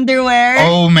her underwear.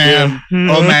 Oh man,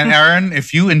 Aaron,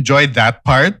 if you enjoyed that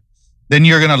part, then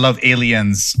you're gonna love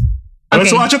Aliens. Okay.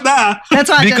 Let's watch it na. Let's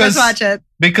watch it.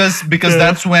 Because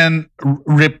that's when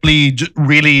Ripley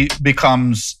really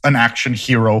becomes an action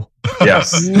hero.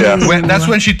 Yes. That's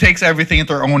when she takes everything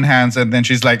into her own hands, and then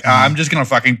she's like, I'm just gonna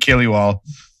fucking kill you all.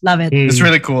 Love it. It's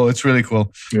really cool.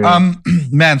 Yeah.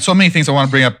 Man, so many things I want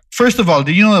to bring up. First of all,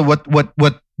 do you know what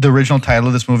the original title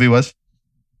of this movie was?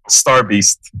 Star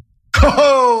Beast.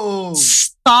 Oh,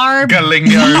 Star Galing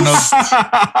ni Arnold.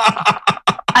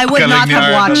 I would not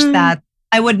have watched that.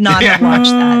 I would not have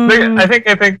watched that.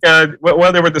 I think.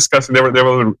 While they were discussing, they were,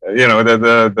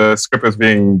 the script was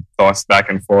being tossed back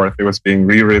and forth. It was being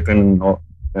rewritten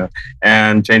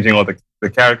and changing all the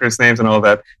characters' names and all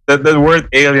that. The word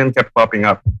alien kept popping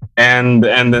up, and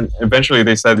then eventually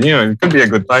they said, it could be a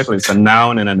good title. It's a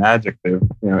noun and an adjective.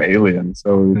 Alien.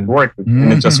 So it worked,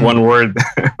 and it's just one word.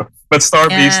 But Star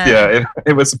Beast,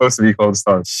 it was supposed to be called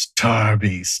Star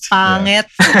Beast. Pangit.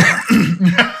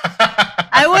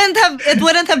 It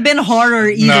wouldn't have been horror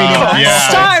either. No,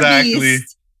 Star exactly.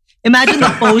 Beast. Imagine the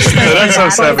poster. That's so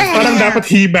sad. Parang dapat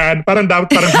He-Man. Parang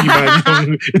He-Man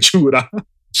yung itsura.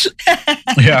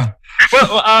 Yeah.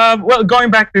 Well, going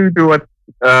back to what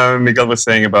Miguel was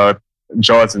saying about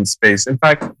Jaws in space. In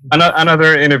fact,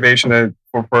 another innovation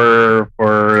for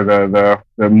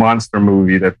the monster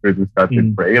movie that Ridley Scott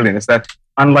did for Alien is that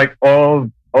unlike all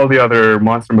the other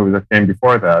monster movies that came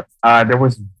before that, there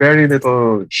was very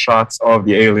little shots of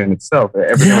the alien itself.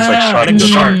 Everything was like shot in the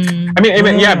shark. I mean,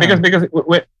 because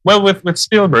with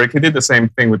Spielberg, he did the same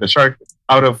thing with the shark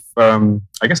out of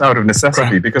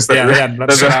necessity, because it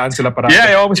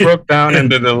always broke down and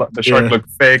the shark looked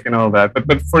fake and all that.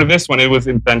 But for this one, it was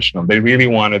intentional. They really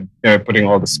wanted putting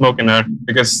all the smoke in there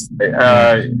because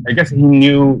I guess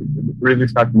Ridley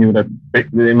Scott knew that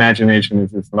the imagination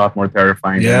is a lot more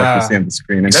terrifying than what you see on the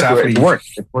screen. And exactly. It worked.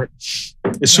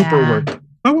 It super worked.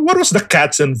 What was the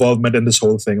cat's involvement in this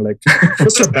whole thing? Like,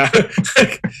 what's so bad?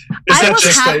 I was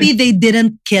happy they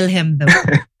didn't kill him though.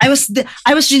 I was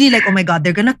really like, oh my God,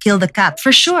 they're gonna kill the cat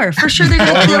for sure. For sure, they're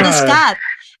gonna kill this cat.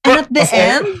 And at the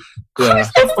end,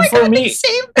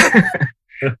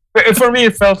 for me,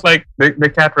 it felt like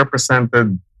the cat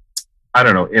represented, I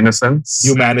don't know, innocence,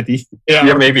 humanity,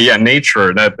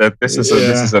 nature. That this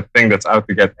is a thing that's out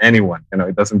to get anyone.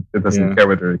 It doesn't care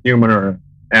whether they're human or.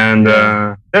 And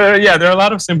there are a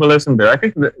lot of symbolism there. I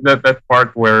think that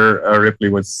part where Ripley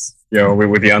was,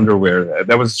 with the underwear,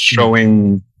 that was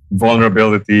showing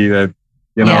vulnerability. That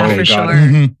for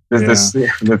sure.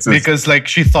 Because like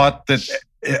she thought that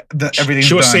everything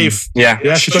she was done. safe. Yeah,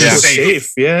 she thought she was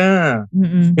safe. Yeah.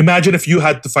 Mm-mm. Imagine if you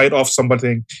had to fight off somebody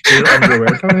in your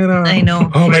underwear. I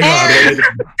know. Oh my God.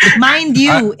 Mind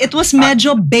you, it was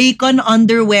medyo bacon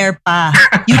underwear pa.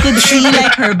 You could see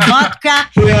like her butt crack.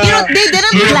 Yeah. They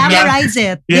didn't glamorize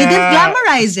it. Yeah. They didn't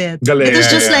glamorize it. It was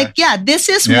just like, this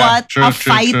is what a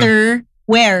fighter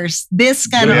wears. This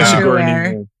kind of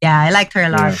underwear. Yeah, I liked her a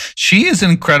lot. Yeah. She is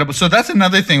incredible. So that's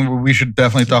another thing we should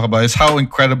definitely talk about is how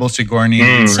incredible Sigourney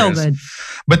is. So good.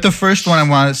 But the first one I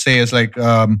want to say is like,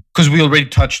 because we already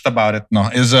touched about it,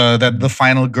 is that the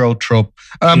final girl trope.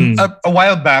 A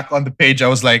while back on the page, I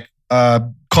was like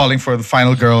calling for the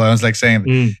final girl. I was like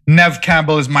saying, Neve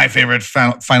Campbell is my favorite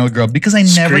final girl because I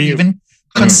never even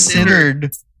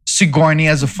considered Sigourney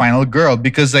as a final girl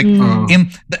because like in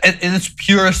its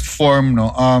purest form, no,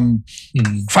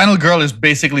 final girl is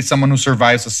basically someone who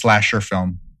survives a slasher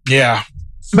film. Yeah.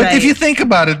 But if you think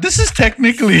about it, this is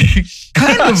technically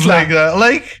kind of like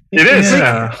It is.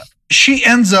 like, she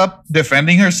ends up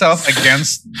defending herself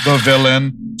against the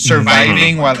villain,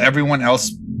 surviving while everyone else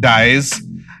dies.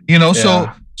 You know,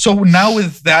 so now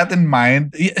with that in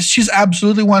mind, she's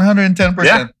absolutely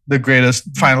 110% the greatest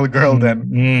final girl.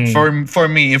 Then for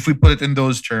me, if we put it in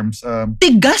those terms,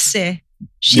 Tigas eh.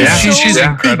 she's so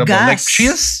incredible. tigas. Like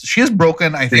she has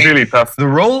broken. I It's think really tough. the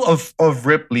role of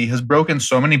Ripley has broken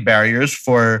so many barriers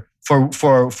for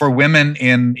women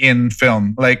in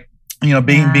film. Like, you know,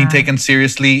 being taken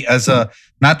seriously as a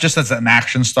not just as an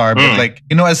action star, but like,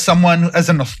 you know, as someone, as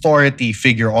an authority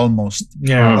figure almost.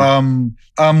 Yeah.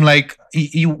 Like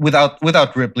you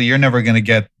without Ripley, you're never gonna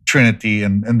get Trinity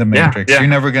and the Matrix. yeah. You're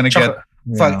never gonna get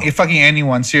Yeah. fucking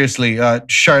anyone. Seriously,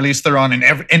 Charlize Theron in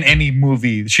any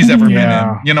movie she's ever been in.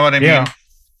 You know what I mean? Yeah.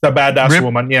 The badass Rip-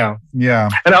 woman, yeah. Yeah.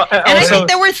 And And I also, think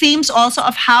there were themes also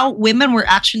of how women were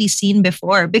actually seen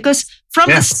before. Because from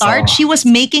the start, she was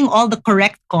making all the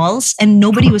correct calls and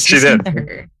nobody was She listening did. to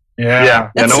her. Yeah.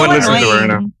 That's no so one listened to her.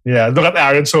 annoying. No. Yeah. Look at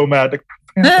Aaron so mad. Like,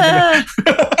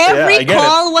 Every I get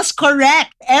call was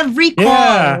correct. Every call.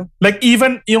 yeah. Like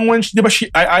even yung when di ba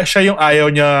siya yung ayaw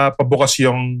niya pabukas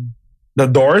yung the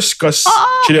doors because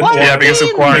she didn't quarantine. want Yeah, because of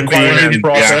may quarantine. quarantine and-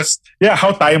 process. Yeah,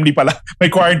 how timely pala. May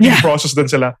quarantine Yeah. process din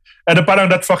sila. And then parang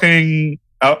that fucking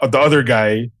the other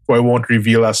guy who I won't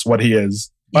reveal us what he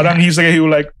is. Parang he's the guy who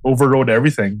like overrode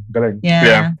everything. Galing. Yeah.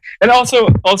 Yeah. And also,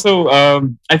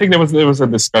 I think there was a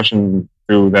discussion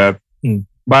too that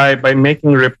by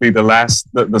making Ripley the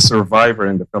survivor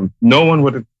in the film, no one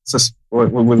would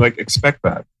like expect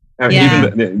that.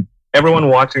 Even everyone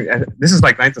watching, and this is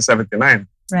like 1979.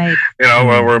 Right. You know,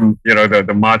 where you know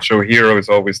the macho hero is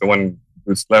always the one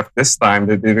who's left. This time,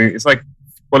 it's like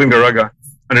pulling the rug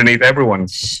underneath everyone.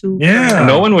 Super. Yeah. And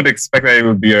no one would expect that it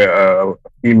would be a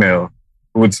female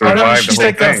who would survive Parang the she's whole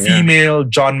like thing. a female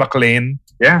John McClane,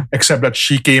 Yeah. except that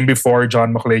she came before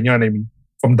John McClane. You know what I mean?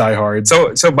 From Die Hard.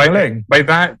 So by Galing.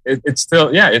 that, it's still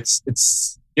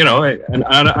it's you know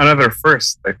another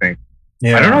first. I think.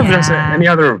 Yeah. I don't know if there's Yeah. any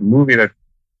other movie that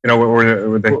you know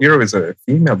where the hero is a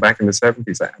female back in the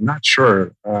 70s. I'm not sure.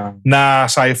 Na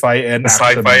sci-fi and action.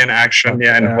 Sci-fi and action,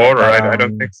 and Yeah, horror. I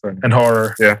don't think so. and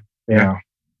horror. Yeah. Yeah.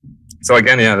 So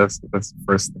again, that's the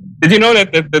first thing. Did you know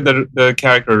that the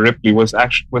character Ripley was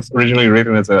originally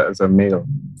written as a male?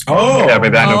 Oh. Yeah, by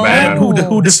Dan Oh. O'Bannon.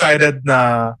 Who decided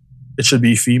it should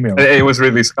be female? It was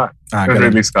Ridley Scott. Ah, It was galing.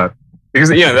 Ridley Scott. Because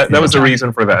that was the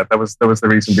reason for that. That was the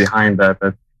reason behind that.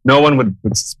 That no one would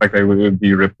suspect that it would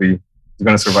be Ripley who's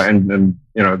going to survive, and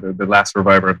you know the last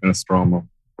survivor of Nostromo.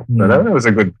 So that was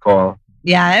a good call.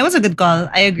 Yeah, it was a good call.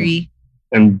 I agree.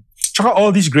 And Tsaka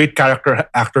all these great character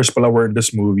actors pala were in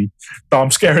this movie. Tom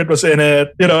Skerritt was in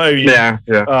it. You know, I mean, yeah.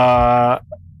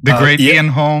 The great Ian- Ian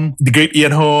Holm. the great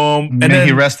Ian Holm, and May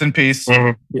he then rest in peace.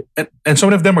 Mhm. and so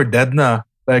many of them are dead now.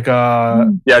 Like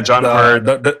Yeah, John Hurt.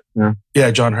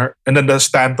 John Hurt, and then the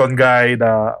Stanton guy,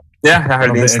 the Yeah, one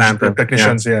of Dean the Stanton.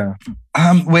 technicians. Yeah.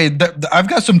 Wait, I've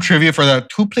got some trivia for that.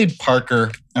 Who played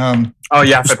Parker? Oh,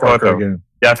 Yaphet Parker Kotto. again.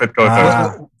 Yaphet Kotto.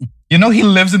 Ah. You know he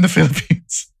lives in the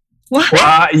Philippines. What?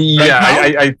 Yeah,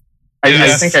 Right I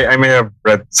Yes. think I may have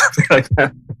read something like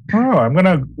that. Oh, I'm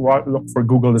gonna look for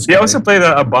Google this. He guy. also played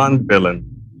a Bond villain.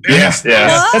 Yes. Yeah.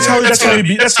 What? That's how Live and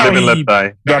he Let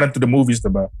Die. got into the movies,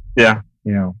 diba? Yeah.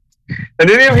 You know. And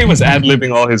then he was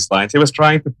ad-libbing all his lines. He was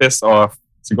trying to piss off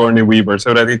Sigourney Weaver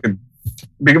so that he could,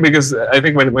 because I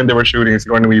think when they were shooting,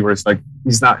 Sigourney Weaver is like,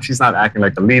 she's not acting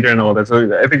like a leader and all that. So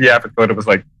I think Yaphet Kotto was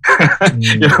like,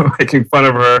 you know, making fun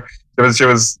of her. She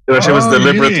was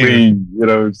deliberately, you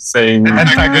know, saying,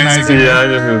 Antagonizing. yeah,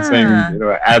 she was saying, you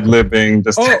know, ad-libbing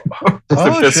just to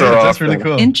piss shit, her off. that's really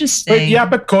cool. But Interesting. yeah,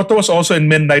 but Koto was also in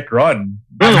Midnight Run.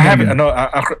 I haven't.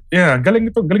 Yeah, galing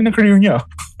ng career niya.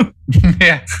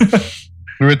 Yeah.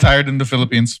 We retired in the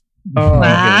Philippines. Oh, okay.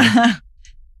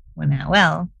 Wow.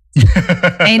 Well,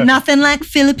 ain't nothing like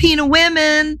Filipino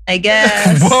women, I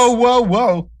guess.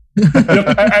 Whoa.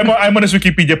 Look, I'm on his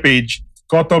Wikipedia page.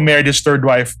 Koto married his third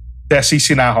wife, Tessie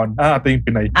Sinahon. Ito yung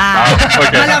Pinay.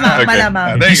 Okay. Malamang, Okay.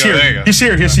 malamang. There you He's go, here. there you go.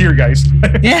 He's here, guys.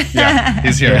 Yeah.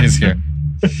 He's here. He's here.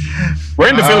 We're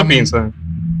in the Philippines. Huh?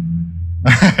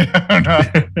 I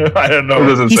don't know. I don't It know.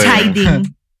 doesn't He's say.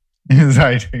 hiding. He's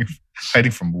hiding.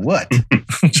 Hiding from what?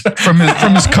 from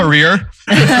his career.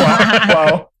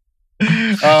 Wow.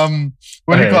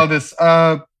 What do you Okay. call this?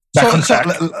 Back on track.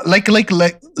 Like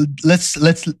let's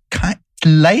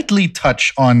lightly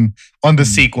touch on the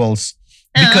sequels.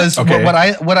 because Okay.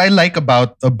 what I like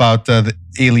about the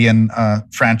Alien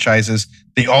franchise is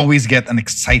they always get an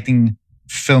exciting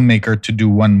filmmaker to do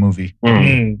one movie.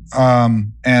 Mm.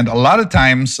 And a lot of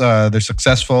times they're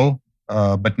successful,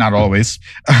 but not always.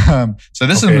 So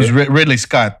this one Okay. was Ridley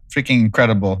Scott, freaking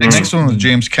incredible. The Mm. next one was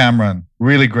James Cameron,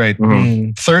 really great.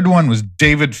 Mhm. Third one was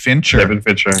David Fincher, David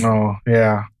Fincher. Oh,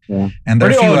 yeah. and Were there are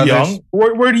they a few all others.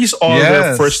 young? Were these all their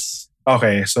Yes. first?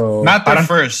 Okay, so Not their parang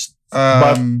first.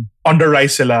 but- on the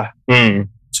rise sila. Mm.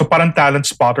 So parang talent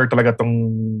spotter talaga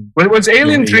tong... Was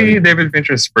Alien Yung 3 Alien. David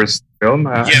Fincher's first film?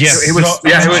 Yes. He was. No,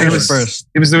 Yeah, I'm he sure was first.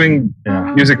 He was doing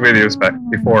Yeah. music videos back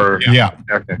before. Yeah.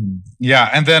 Okay. Yeah,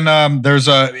 and then there's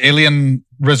Alien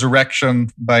Resurrection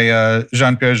by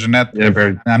Jean-Pierre Jeunet. Yeah,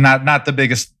 very. I'm not the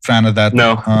biggest fan of that.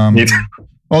 No. Um, neither.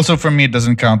 also, for me, it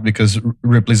doesn't count because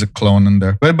Ripley's a clone in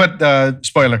there. But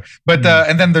spoiler. But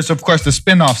and then there's of course the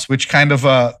spin-offs, which kind of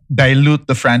dilute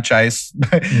the franchise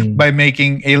by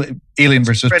making Alien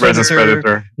versus Versus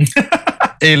Predator.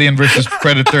 Alien versus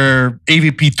Predator,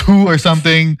 AVP 2 or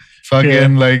something.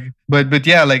 Fucking like, but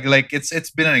yeah, like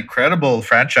it's been an incredible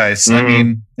franchise. I Mhm. mean,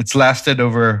 it's lasted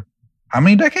over how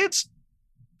many decades?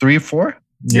 3, 4?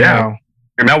 Yeah.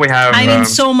 And now we have. I mean,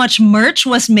 so much merch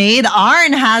was made.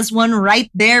 Arn has one right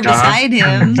there beside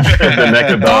him. the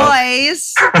naked dog.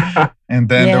 Boys. And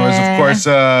then there was, of Yeah. course,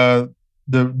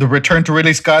 the return to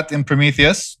Ridley Scott in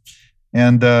Prometheus,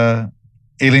 and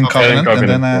Alien Covenant, and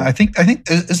then yeah. I think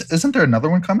isn't there another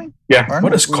one coming? Yeah. Arn?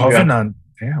 What is Covenant?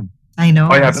 Damn. I know.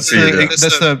 Oh, you have to That's see it.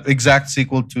 that's the exact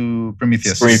sequel to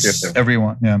Prometheus. Prometheus, yeah.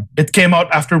 Everyone, yeah, It came out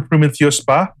after Prometheus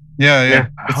pa? yeah. Yeah.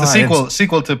 It's Ah, the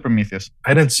sequel to Prometheus.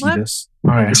 I didn't see What? this.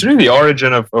 All right. It's really the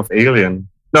origin of Alien.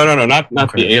 No, not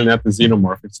Okay. the alien, not the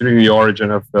xenomorph. It's really the origin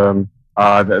of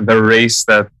the race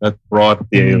that brought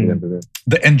the alien to this.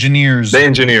 The engineers. The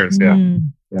engineers, yeah.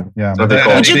 Mm. yeah. So they That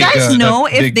call- Did you big, guys that know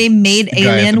if big they made guy at the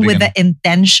Alien with the beginning.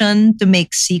 intention to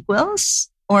make sequels?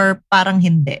 Or parang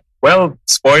hindi? Well,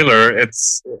 spoiler, it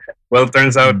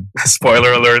turns out,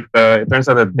 spoiler alert, it turns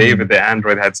out that David the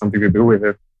android had something to do with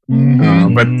it.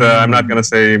 Mhm. But I'm not going to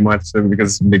say much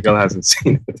because Miguel hasn't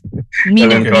seen it. Me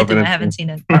Alien neither. Covenant. I haven't seen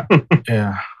it.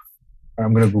 Yeah.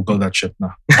 I'm gonna Google that shit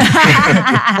now.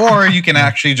 Or you can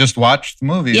actually just watch the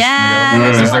movies. Yeah.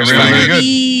 Yeah. Because they're really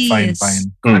good. Fine, fine.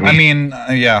 Mhm. I mean,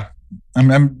 yeah.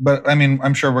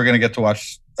 I'm sure we're gonna get to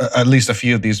watch at least a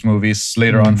few of these movies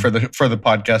later on for the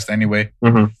podcast anyway.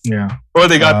 Mhm. Yeah. Well,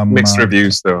 they got Um, mixed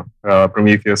reviews though.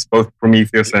 Prometheus, both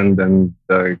Prometheus and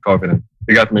the Covenant.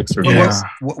 They got mixed reviews. Yeah.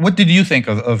 What did you think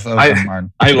of them,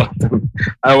 Arn? I love them.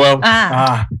 Well,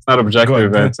 Ah, it's not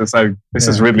objective. Good. It's just this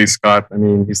is Ridley Scott. I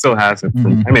mean, he still has it.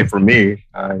 Mhm. For me,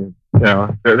 there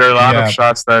are a lot Yeah. of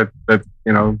shots that it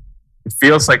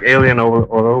feels like Alien all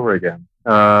over again.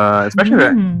 Especially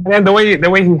Mm. and the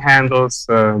way he handles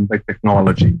like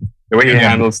technology, the way he Yeah.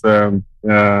 handles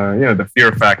the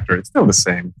fear factor. It's still the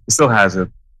same. He still has it.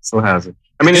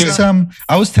 I mean, It's,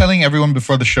 I was telling everyone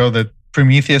before the show that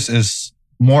Prometheus is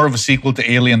more of a sequel to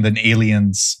Alien than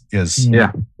Aliens is.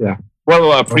 yeah. Okay. Well,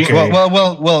 it's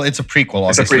a prequel,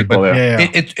 It's a obviously, prequel. but Yeah.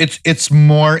 Yeah. it's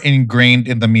more ingrained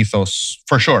in the mythos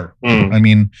for sure. Mm. I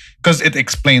mean, because it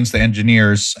explains the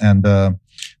engineers and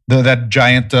that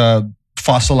giant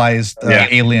fossilized Yeah.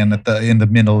 alien in the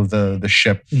middle of the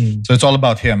ship. Mm. So it's all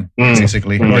about him, Mm.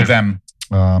 basically, Mm. or them.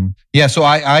 So Miguel,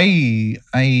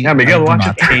 I do watch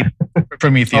not it. hate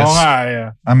Prometheus. Oo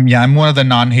nga, yeah. I'm one of the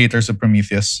non-haters of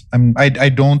Prometheus. I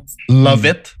don't love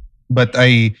it, but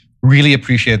I really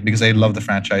appreciate it because I love the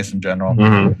franchise in general.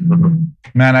 Mhm. Mhm.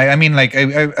 Man, I mean, like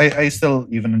I still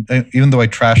even though I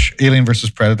trash Alien versus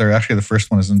Predator, actually the first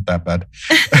one isn't that bad.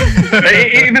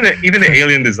 even the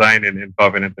alien design in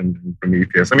Covenant and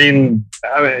Prometheus. I mean,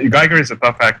 Geiger is a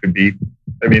tough act to beat.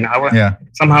 I mean, Yeah,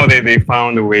 somehow they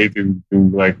found a way to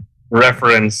like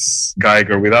reference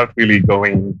Geiger without really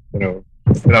going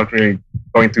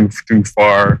too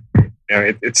far.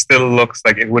 It still looks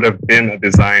like it would have been a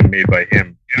design made by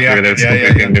him. It's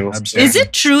completely new. Absolutely. Is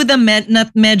it true that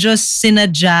medyo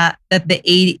sinadya that the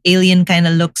alien kind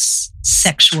of looks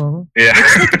sexual? Yeah.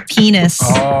 Like a penis.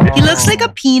 Oh. He looks like a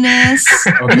penis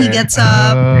when he Okay. gets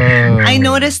up. Oh. I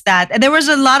noticed that. And there was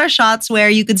a lot of shots where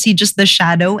you could see just the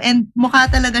shadow and mukha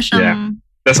talaga siyang...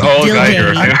 That's all Still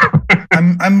Geiger. gay.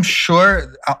 I'm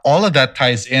sure all of that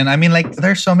ties in. I mean, like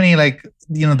there's so many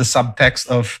the subtext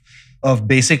of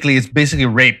basically it's basically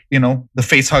rape. The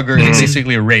face hugger is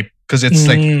basically a rape because it's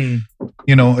like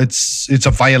it's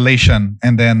a violation,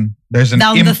 and then there's an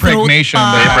Down the throat impregnation.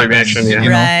 part. that The impregnation, happens,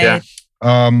 yeah. Right.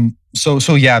 Yeah.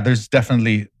 So yeah, there's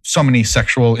definitely so many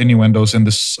sexual innuendos in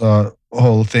this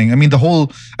whole thing. I mean, the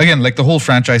whole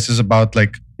franchise is about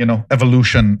like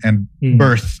evolution and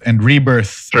birth and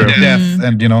rebirth True. and death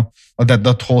and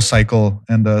that whole cycle.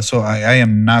 And so I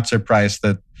am not surprised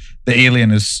that the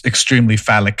alien is extremely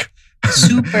phallic.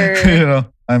 Super.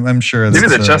 I'm sure Maybe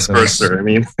the that's, chest burster. I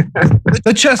mean,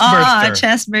 the chest burster.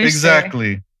 Chest burster.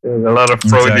 Exactly. there's a lot of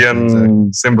Freudian Exactly.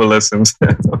 symbolisms.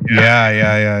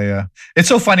 Yeah. It's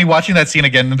so funny watching that scene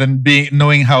again and then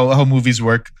knowing how movies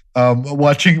work.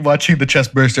 Watching the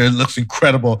chest burster, it looks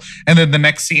incredible. And then the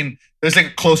next scene, there's like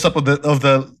a close up of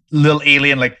the little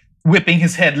alien like whipping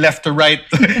his head left to right,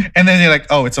 and then you're like,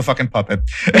 oh, it's a fucking puppet.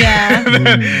 Yeah. And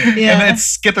then it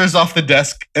skitters off the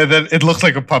desk, and then it looks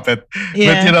like a puppet.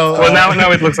 Yeah. But Well,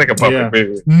 now it looks like a puppet.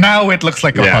 Yeah. now it looks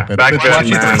like a Yeah, puppet. back But then,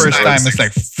 watching it man, the first it time, was- it's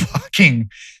like fucking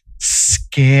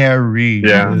scary.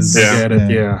 Yeah, It's- yeah. Get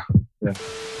it? Yeah.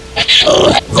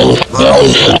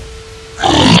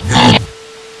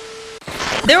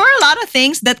 There were a lot of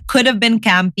things that could have been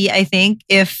campy, I think,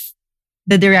 if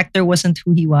the director wasn't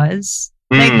who he was.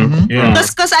 Like, Mm. Yeah.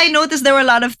 because I noticed there were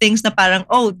a lot of things na parang,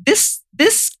 oh, this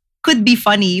could be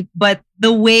funny, but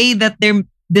the way that they're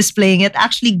displaying it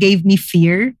actually gave me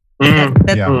fear. Mm.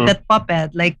 Yeah. That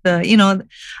puppet, like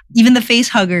even the face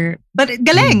hugger. But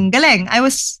galing. I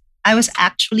was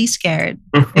actually scared.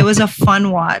 It was a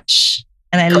fun watch,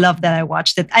 and I love that I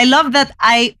watched it. I love that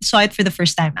I saw it for the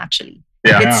first time. Actually,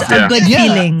 Yeah, it's yeah. a good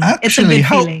feeling. It's a good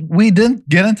feeling. We didn't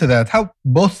get into that. How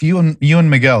both you and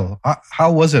Miguel, how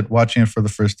was it watching it for the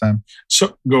first time?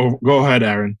 So go ahead,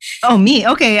 Aaron. Oh, me?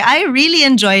 Okay. I really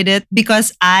enjoyed it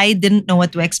because I didn't know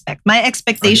what to expect. My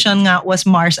expectation nga was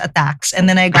Mars attacks, and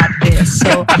then I got this.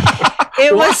 So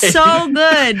it was so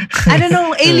good. I don't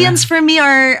know. Aliens for me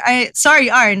sorry,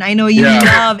 Arn. I know you Yeah.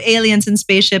 love aliens and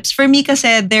spaceships. For me,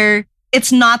 kasi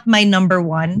it's not my number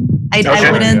one. I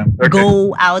Okay. wouldn't Okay.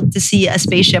 go out to see a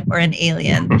spaceship or an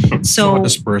alien. So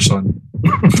This person.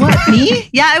 what, me?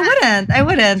 Yeah, I wouldn't.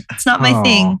 It's not my Aw.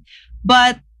 thing.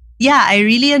 But yeah, I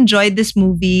really enjoyed this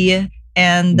movie,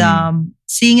 and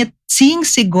seeing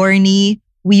Sigourney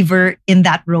Weaver in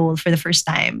that role for the first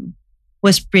time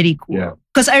was pretty cool. Yeah.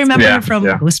 Because I remember Yeah, her from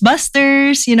yeah.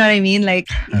 Ghostbusters. You know what I mean? Like,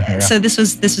 Yeah. so this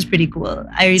was pretty cool.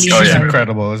 I really Oh, enjoyed It's yeah. it.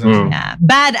 incredible, isn't it? Mm. Yeah,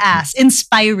 badass,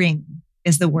 inspiring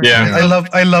is the word. Yeah.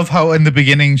 I love how in the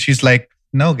beginning she's like,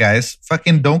 no guys,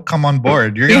 fucking don't come on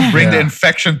board. You're gonna Yeah. bring the Yeah.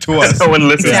 infection to us. No one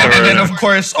listens Yeah. to And then her, of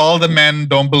course all the men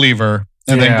don't believe her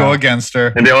and then Yeah. go against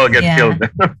her. and they all get Yeah. killed.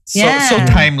 So Yeah.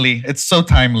 timely. It's so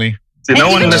timely. See, And no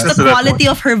one even just listens the to that. quality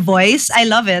of her voice, I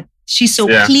love it. She's so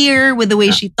Yeah. clear with the way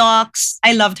Yeah. she talks.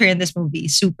 I loved her in this movie.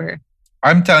 Super.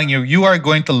 I'm telling you, you are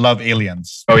going to love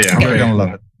Aliens. Oh yeah. You're gonna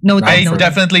love it. No doubt. I no doubt.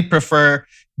 definitely prefer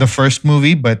the first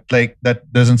movie, but like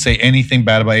that doesn't say anything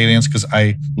bad about Aliens because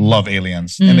I love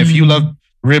Aliens. And if you love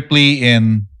Ripley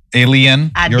in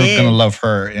Alien, I you're did. gonna love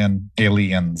her in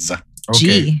Aliens.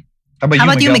 Gee. How about How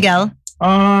about you, Miguel?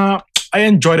 I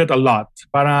enjoyed it a lot.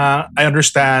 Para I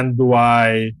understand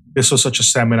why this was such a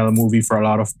seminal movie for a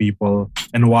lot of people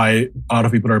and why a lot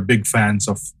of people are big fans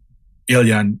of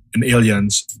Alien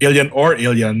or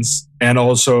Aliens, and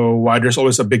also why there's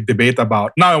always a big debate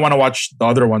about. Now I want to watch the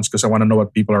other ones because I want to know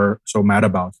what people are so mad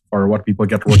about or what people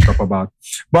get worked up about.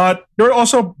 But there are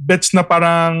also bits na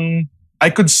parang I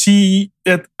could see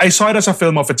it. I saw it as a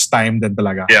film of its time din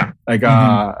talaga. Yeah. Like,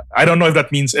 I don't know if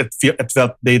that means it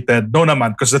felt dated. No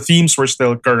naman, because the themes were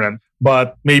still current,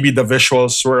 but maybe the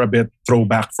visuals were a bit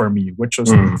throwback for me, which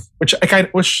doesn't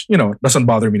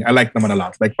bother me. I like naman a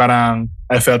lot. Like, parang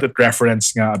I felt it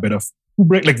referenced nga a bit of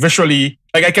like visually.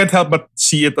 Like, I can't help but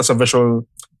see it as a visual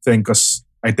thing because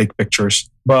I take pictures.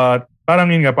 But parang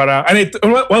yun nga, parang,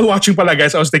 while watching pala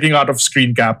guys, I was taking out of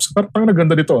screen caps. Parang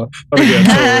naganda dito. Parang yan.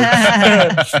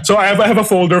 So I have a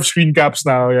folder of screen caps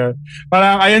now. Yeah.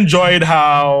 Parang I enjoyed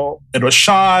how it was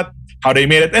shot, how they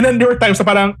made it. And then there were times na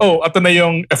parang, oh, ito na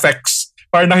yung effects.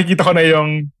 Parang nakikita ko na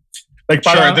yung, like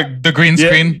parang, Sure, the green Yeah.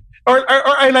 screen. or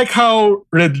I like how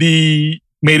Ridley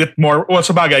made it more. Well,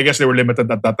 sabagay, I guess they were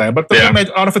limited at that time, but Yeah. a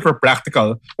lot of it were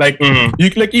practical. Like Mhm.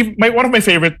 one of my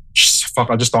favorite. Fuck,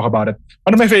 I'll just talk about it.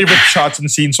 One of my favorite shots and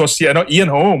scenes was Ian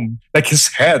Holm, like his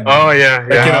head. Oh yeah,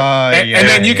 Like, you yeah. know, and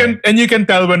then you can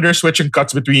tell when they're switching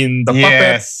cuts between the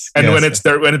puppet and when it's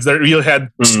their real head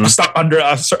Mhm. stuck under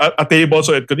a table,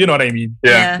 so it could, you know what I mean.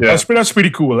 Yeah, yeah. That's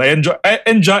pretty cool. I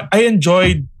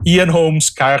enjoyed Ian Holm's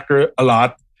character a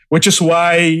lot, which is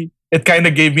why it kind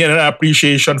of gave me an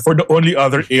appreciation for the only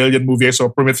other Alien movie I saw,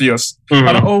 Prometheus. Mhm.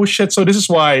 Parang, oh shit! So this is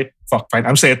why. Fuck, fine.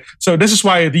 I'm saying it. So this is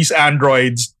why these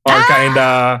androids are kind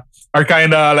of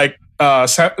like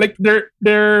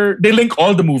they link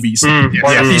all the movies, Mm,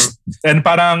 or at yes. least and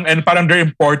parang they're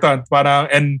important.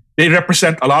 And they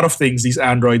represent a lot of things. These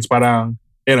androids, parang,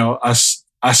 you know, as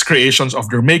as creations of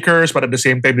their makers, but at the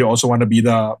same time, they also want to be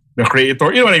the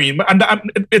creator. You know what I mean? And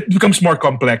it becomes more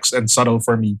complex and subtle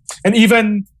for me. And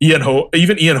even Ian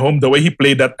Holm, the way he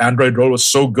played that android role was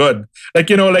so good. Like,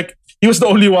 he was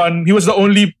the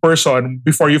only person,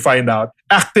 before you find out,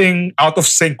 acting out of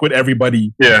sync with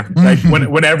everybody. Yeah. Like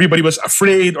when everybody was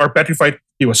afraid or petrified,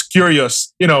 he was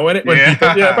curious. When people,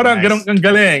 parang Nice. ganun, ang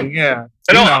galing. Yeah.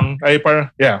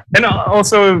 And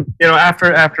also,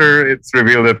 after it's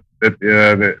revealed that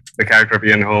the character of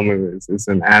Ian Holm is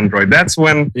an android, that's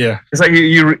when it's like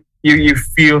you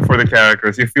feel for the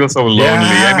characters. You feel so lonely.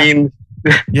 Yeah. I mean,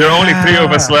 there are only 3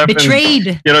 of us left.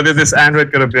 Betrayed. And, this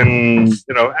android could have been,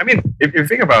 I mean, if you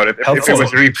think about it, if it was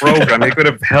reprogrammed, he could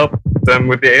have helped them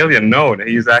with the alien. No,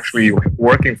 he's actually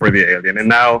working for the alien. And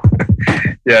now,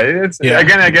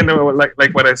 again,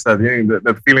 like what I said,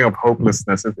 the feeling of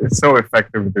hopelessness, it's so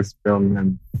effective with this film.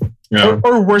 And,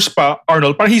 or worse pa,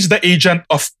 Arnold, parang he's the agent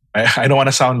of, I don't want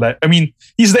to sound like, I mean,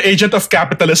 he's the agent of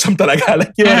capitalism talaga.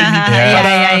 Like, you know what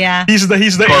I mean? Yeah. He's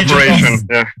the corporation. agent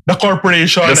of the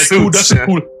corporation, The like suits,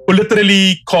 who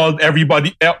literally called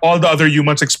everybody, all the other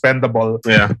humans expendable.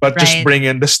 Yeah. But just Right. bring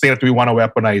in this thing that we want to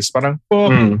weaponize. Parang,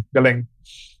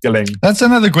 galing. That's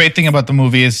another great thing about the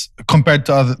movie is compared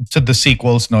to the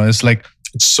sequels. No, it's like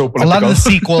It's so a political. lot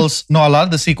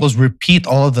of the sequels repeat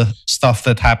all of the stuff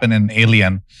that happened in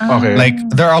Alien. Okay. Like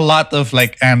there are a lot of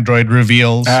like android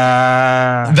reveals. There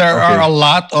are a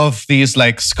lot of these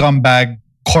like scumbag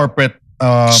corporate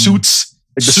suits.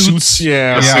 Like the suits. the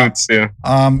Yeah. suits,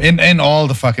 in all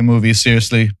the fucking movies,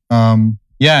 seriously. And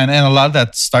a lot of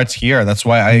that starts here. That's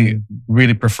why I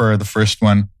really prefer the first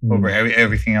one over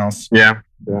everything else. Yeah.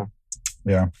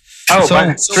 Oh,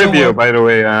 trivia, by the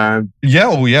way.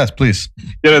 Oh yes, please.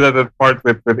 The part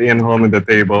with Ian Holm at the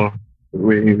table,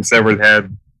 we severed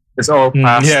head. It's all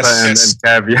pasta and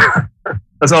caviar.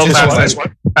 That's all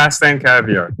pasta and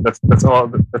caviar. That's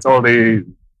all they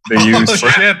use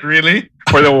really?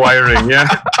 for the wiring. Yeah.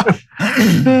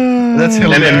 That's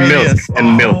hilarious.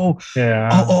 And milk. Yeah.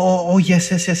 Oh,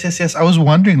 yes. I was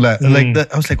wondering like that.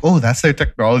 I was like, oh, that's their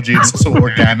technology. It's so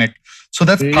organic. So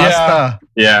that's pasta.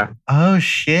 Yeah. Oh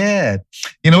shit!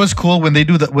 You know what's cool when they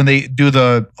do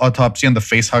the autopsy on the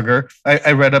face hugger?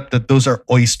 I read up that those are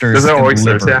oysters. Those are and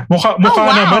oysters. liver. Yeah. Mukha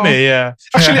wow. naman eh, yeah.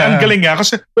 Actually, ang galing nga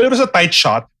kasi when it was a tight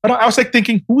shot, but I was like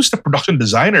thinking, who's the production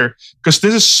designer? Because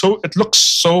it looks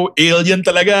so alien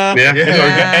talaga.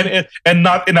 Yeah. And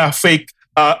not in a fake,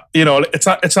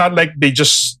 it's not like they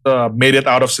just made it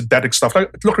out of synthetic stuff. Like,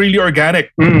 it looked really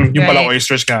organic. Yung pala Right.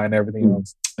 oysters nga and everything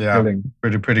else. Yeah. Galing.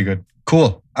 Pretty good.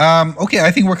 Cool. Okay,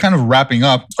 I think we're kind of wrapping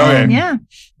up. Okay. Yeah.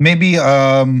 Maybe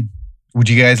would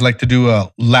you guys like to do a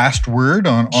last word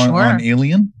on Sure.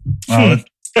 Alien?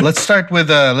 Let's start with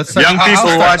Young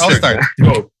people watch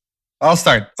it. I'll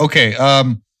start. Okay.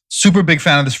 Super big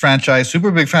fan of this franchise.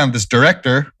 Super big fan of this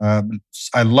director.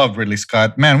 I love Ridley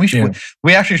Scott. Man,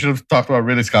 we actually should have talked about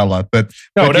Ridley Scott a lot, but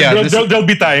There'll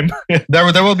be time. there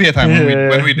will be a time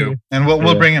when we do, and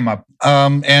we'll bring him up.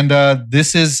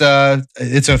 This is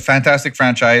it's a fantastic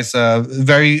franchise.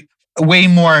 Way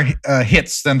more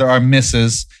hits than there are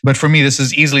misses, but for me, this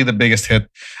is easily the biggest hit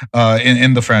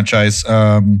in the franchise.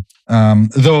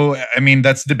 Though I mean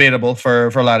that's debatable for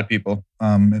a lot of people.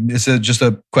 It's just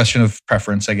a question of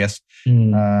preference, I guess.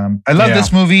 I love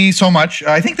this movie so much.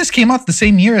 I think this came out the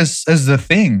same year as The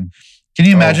Thing. Can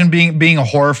you imagine being a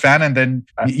horror fan and then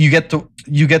you get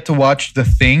to watch The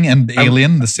Thing and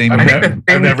Alien the same I year? think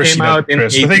The Thing never came seen out it, in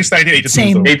Chris. I think it's 1982.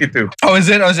 Same. 82. Oh, is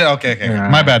it? Okay. Yeah.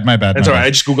 My bad. It's alright. I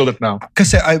just googled it now.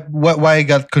 Because why I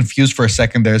got confused for a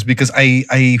second there is because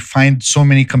I find so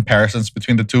many comparisons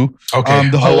between the two. Okay,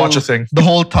 I'll watch a thing. The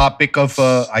whole topic of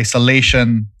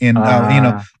isolation in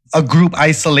a group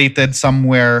isolated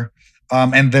somewhere,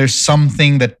 and there's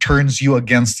something that turns you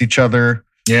against each other.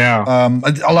 Yeah.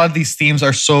 A lot of these themes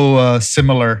are so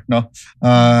similar. No,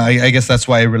 I guess that's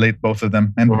why I relate both of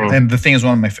them. And The Thing is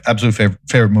one of my absolute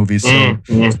favorite movies.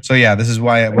 So yeah, this is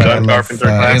why I love Carpenter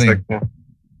classic. Alien.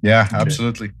 Yeah,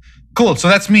 absolutely. Cool. So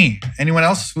that's me. Anyone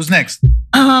else? Who's next?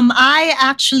 I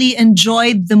actually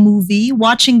enjoyed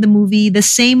watching the movie the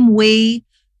same way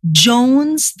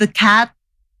Jones the cat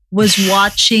was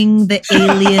watching the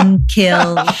alien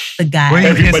kill the guy.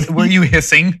 Were you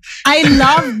hissing? I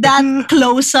love that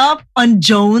close up on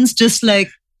Jones, just like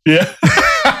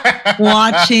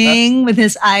watching with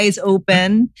his eyes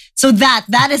open. So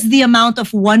that is the amount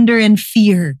of wonder and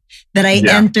fear that I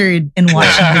entered in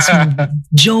watching this movie.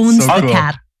 Jones So the cool.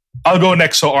 cat. I'll go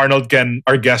next so Arnold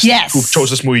our guest Yes. who chose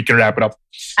this movie, can wrap it up.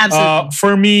 Absolutely.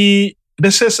 For me,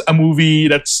 this is a movie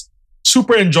that's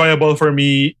super enjoyable for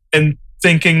me in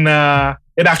thinking na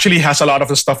it actually has a lot of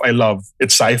the stuff I love.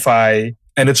 It's sci-fi.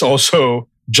 and it's also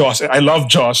Jaws. I love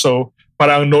Jaws, so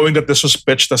parang knowing that this was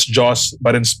pitched as Jaws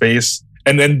but in space,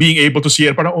 and then being able to see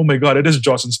it, parang, oh my god, it is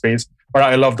Jaws in space.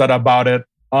 Parang I love that about it.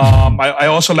 I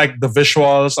also like the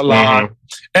visuals a lot,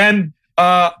 and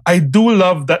I do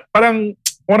love that. Parang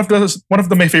one of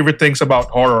my favorite things about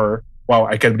horror. Wow,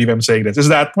 I can't believe I'm saying this. Is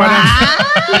that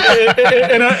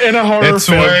in a horror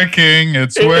film?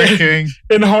 It's working.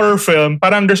 In a horror film,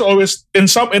 parang there's always in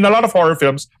a lot of horror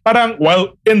films, parang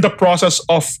while in the process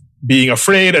of being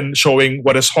afraid and showing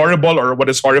what is horrible or what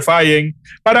is horrifying,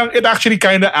 parang it actually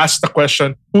kind of asks the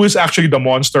question, who is actually the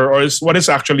monster, or what is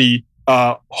actually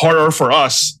horror for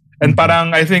us? And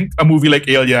parang I think a movie like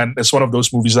Alien is one of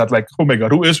those movies that like, oh my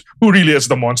god, who really is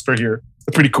the monster here?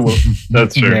 It's pretty cool.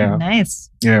 That's true. Yeah. Nice.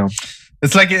 Yeah.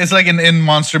 It's like in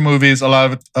monster movies, a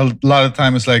lot of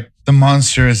time it's like the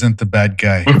monster isn't the bad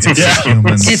guy. It's the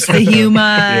humans. It's the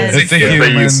humans. It's the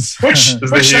humans. Which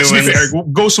let's be fair,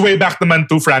 goes way back naman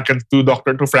to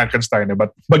Frankenstein.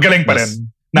 But galing pa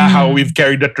rin na how we've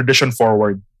carried that tradition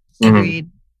forward.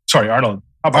 Agreed. Sorry, Arnold.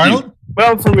 How about you?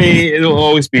 Well, for me, it will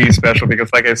always be special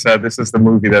because, like I said, this is the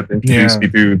movie that introduced me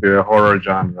to the horror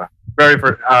genre.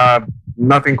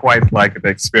 Nothing quite like the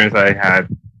experience I had.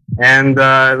 And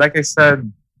like I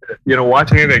said,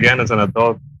 watching it again as an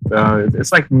adult,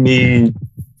 it's like me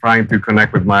trying to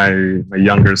connect with my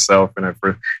younger self.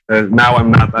 And now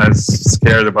I'm not as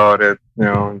scared about it,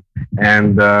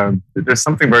 and there's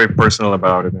something very personal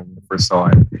about it when I first saw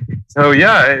it. So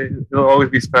yeah, it'll always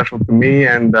be special to me,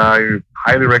 and I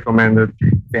highly recommend it.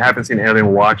 If you haven't seen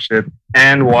Alien, watch it,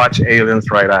 and watch Aliens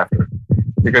right after.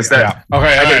 Because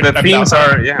the themes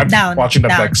are I'm down, watching the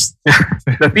down. text.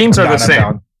 The themes are the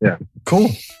same. Yeah.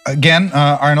 Cool. Again,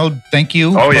 Arnold, thank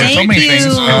you for so many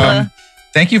things.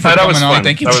 Thank you for coming on. Fun.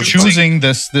 Thank you for choosing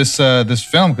this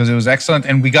film because it was excellent,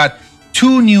 and we got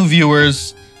 2 new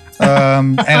viewers,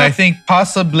 and I think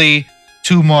possibly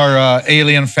 2 more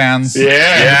Alien fans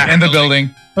in the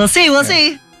building. We'll see.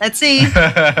 Let's see.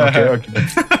 Okay.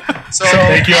 So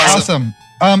thank you. Awesome.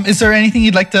 Is there anything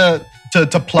you'd like to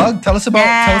plug? Tell us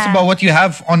about what you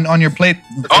have on your plate.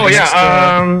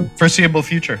 Foreseeable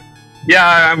future.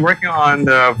 Yeah, I'm working on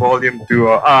the volume 2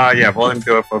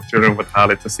 of Children of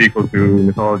Batal. It's a sequel to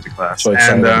Mythology Class. So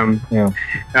and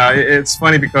it's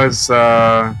funny because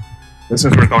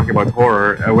since we're talking about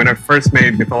horror, when I first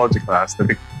made Mythology Class,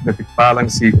 the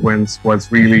Tikbalang sequence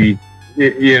was really,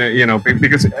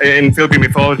 because in Philippine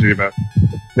mythology, the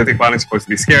Tikbalang is supposed to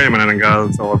be scary,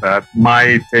 manananggal, all of that.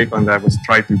 My take on that was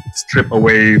try to strip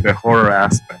away the horror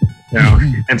aspect,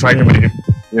 and try to make it,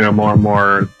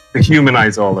 more to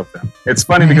humanize all of them. It's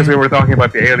funny because we were talking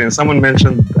about the aliens. Someone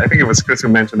mentioned, I think it was Chris who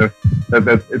mentioned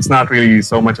that it's not really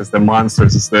so much as the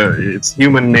monsters, it's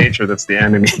human nature that's the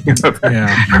enemy in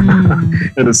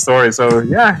the story. So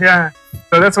yeah.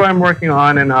 So that's what I'm working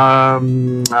on, and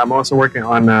I'm also working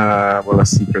on a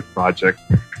secret project.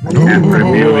 I can't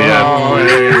reveal yet.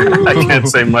 I can't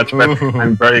say much, but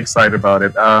I'm very excited about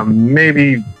it.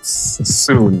 Maybe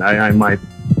soon I might,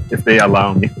 if they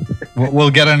allow me.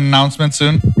 We'll get an announcement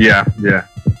soon. Yeah,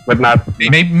 but not.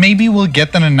 Maybe we'll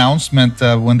get an announcement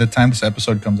when the time this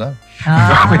episode comes out.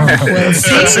 We'll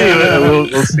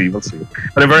see. We'll see.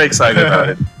 But I'm very excited about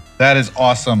it. That is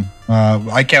awesome.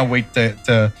 I can't wait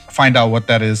to find out what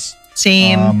that is.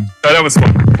 Same. That was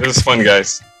fun. It was fun,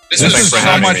 guys. This was so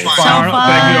much fun.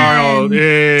 Thank you, Arnold.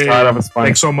 Hey. That was fun.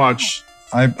 Thanks so much.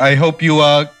 I hope you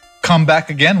come back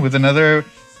again with another of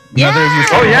your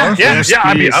Oh yeah. Yes,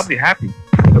 I'll please. be happy.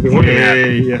 I'll be more than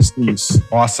happy. Yes, please.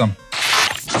 Awesome.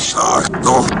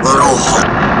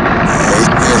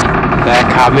 They're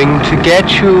coming to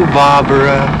get you,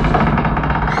 Barbara.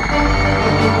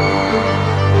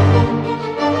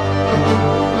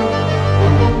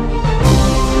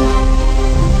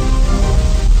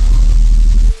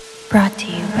 Brought to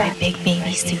you by Big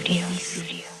Baby Studios.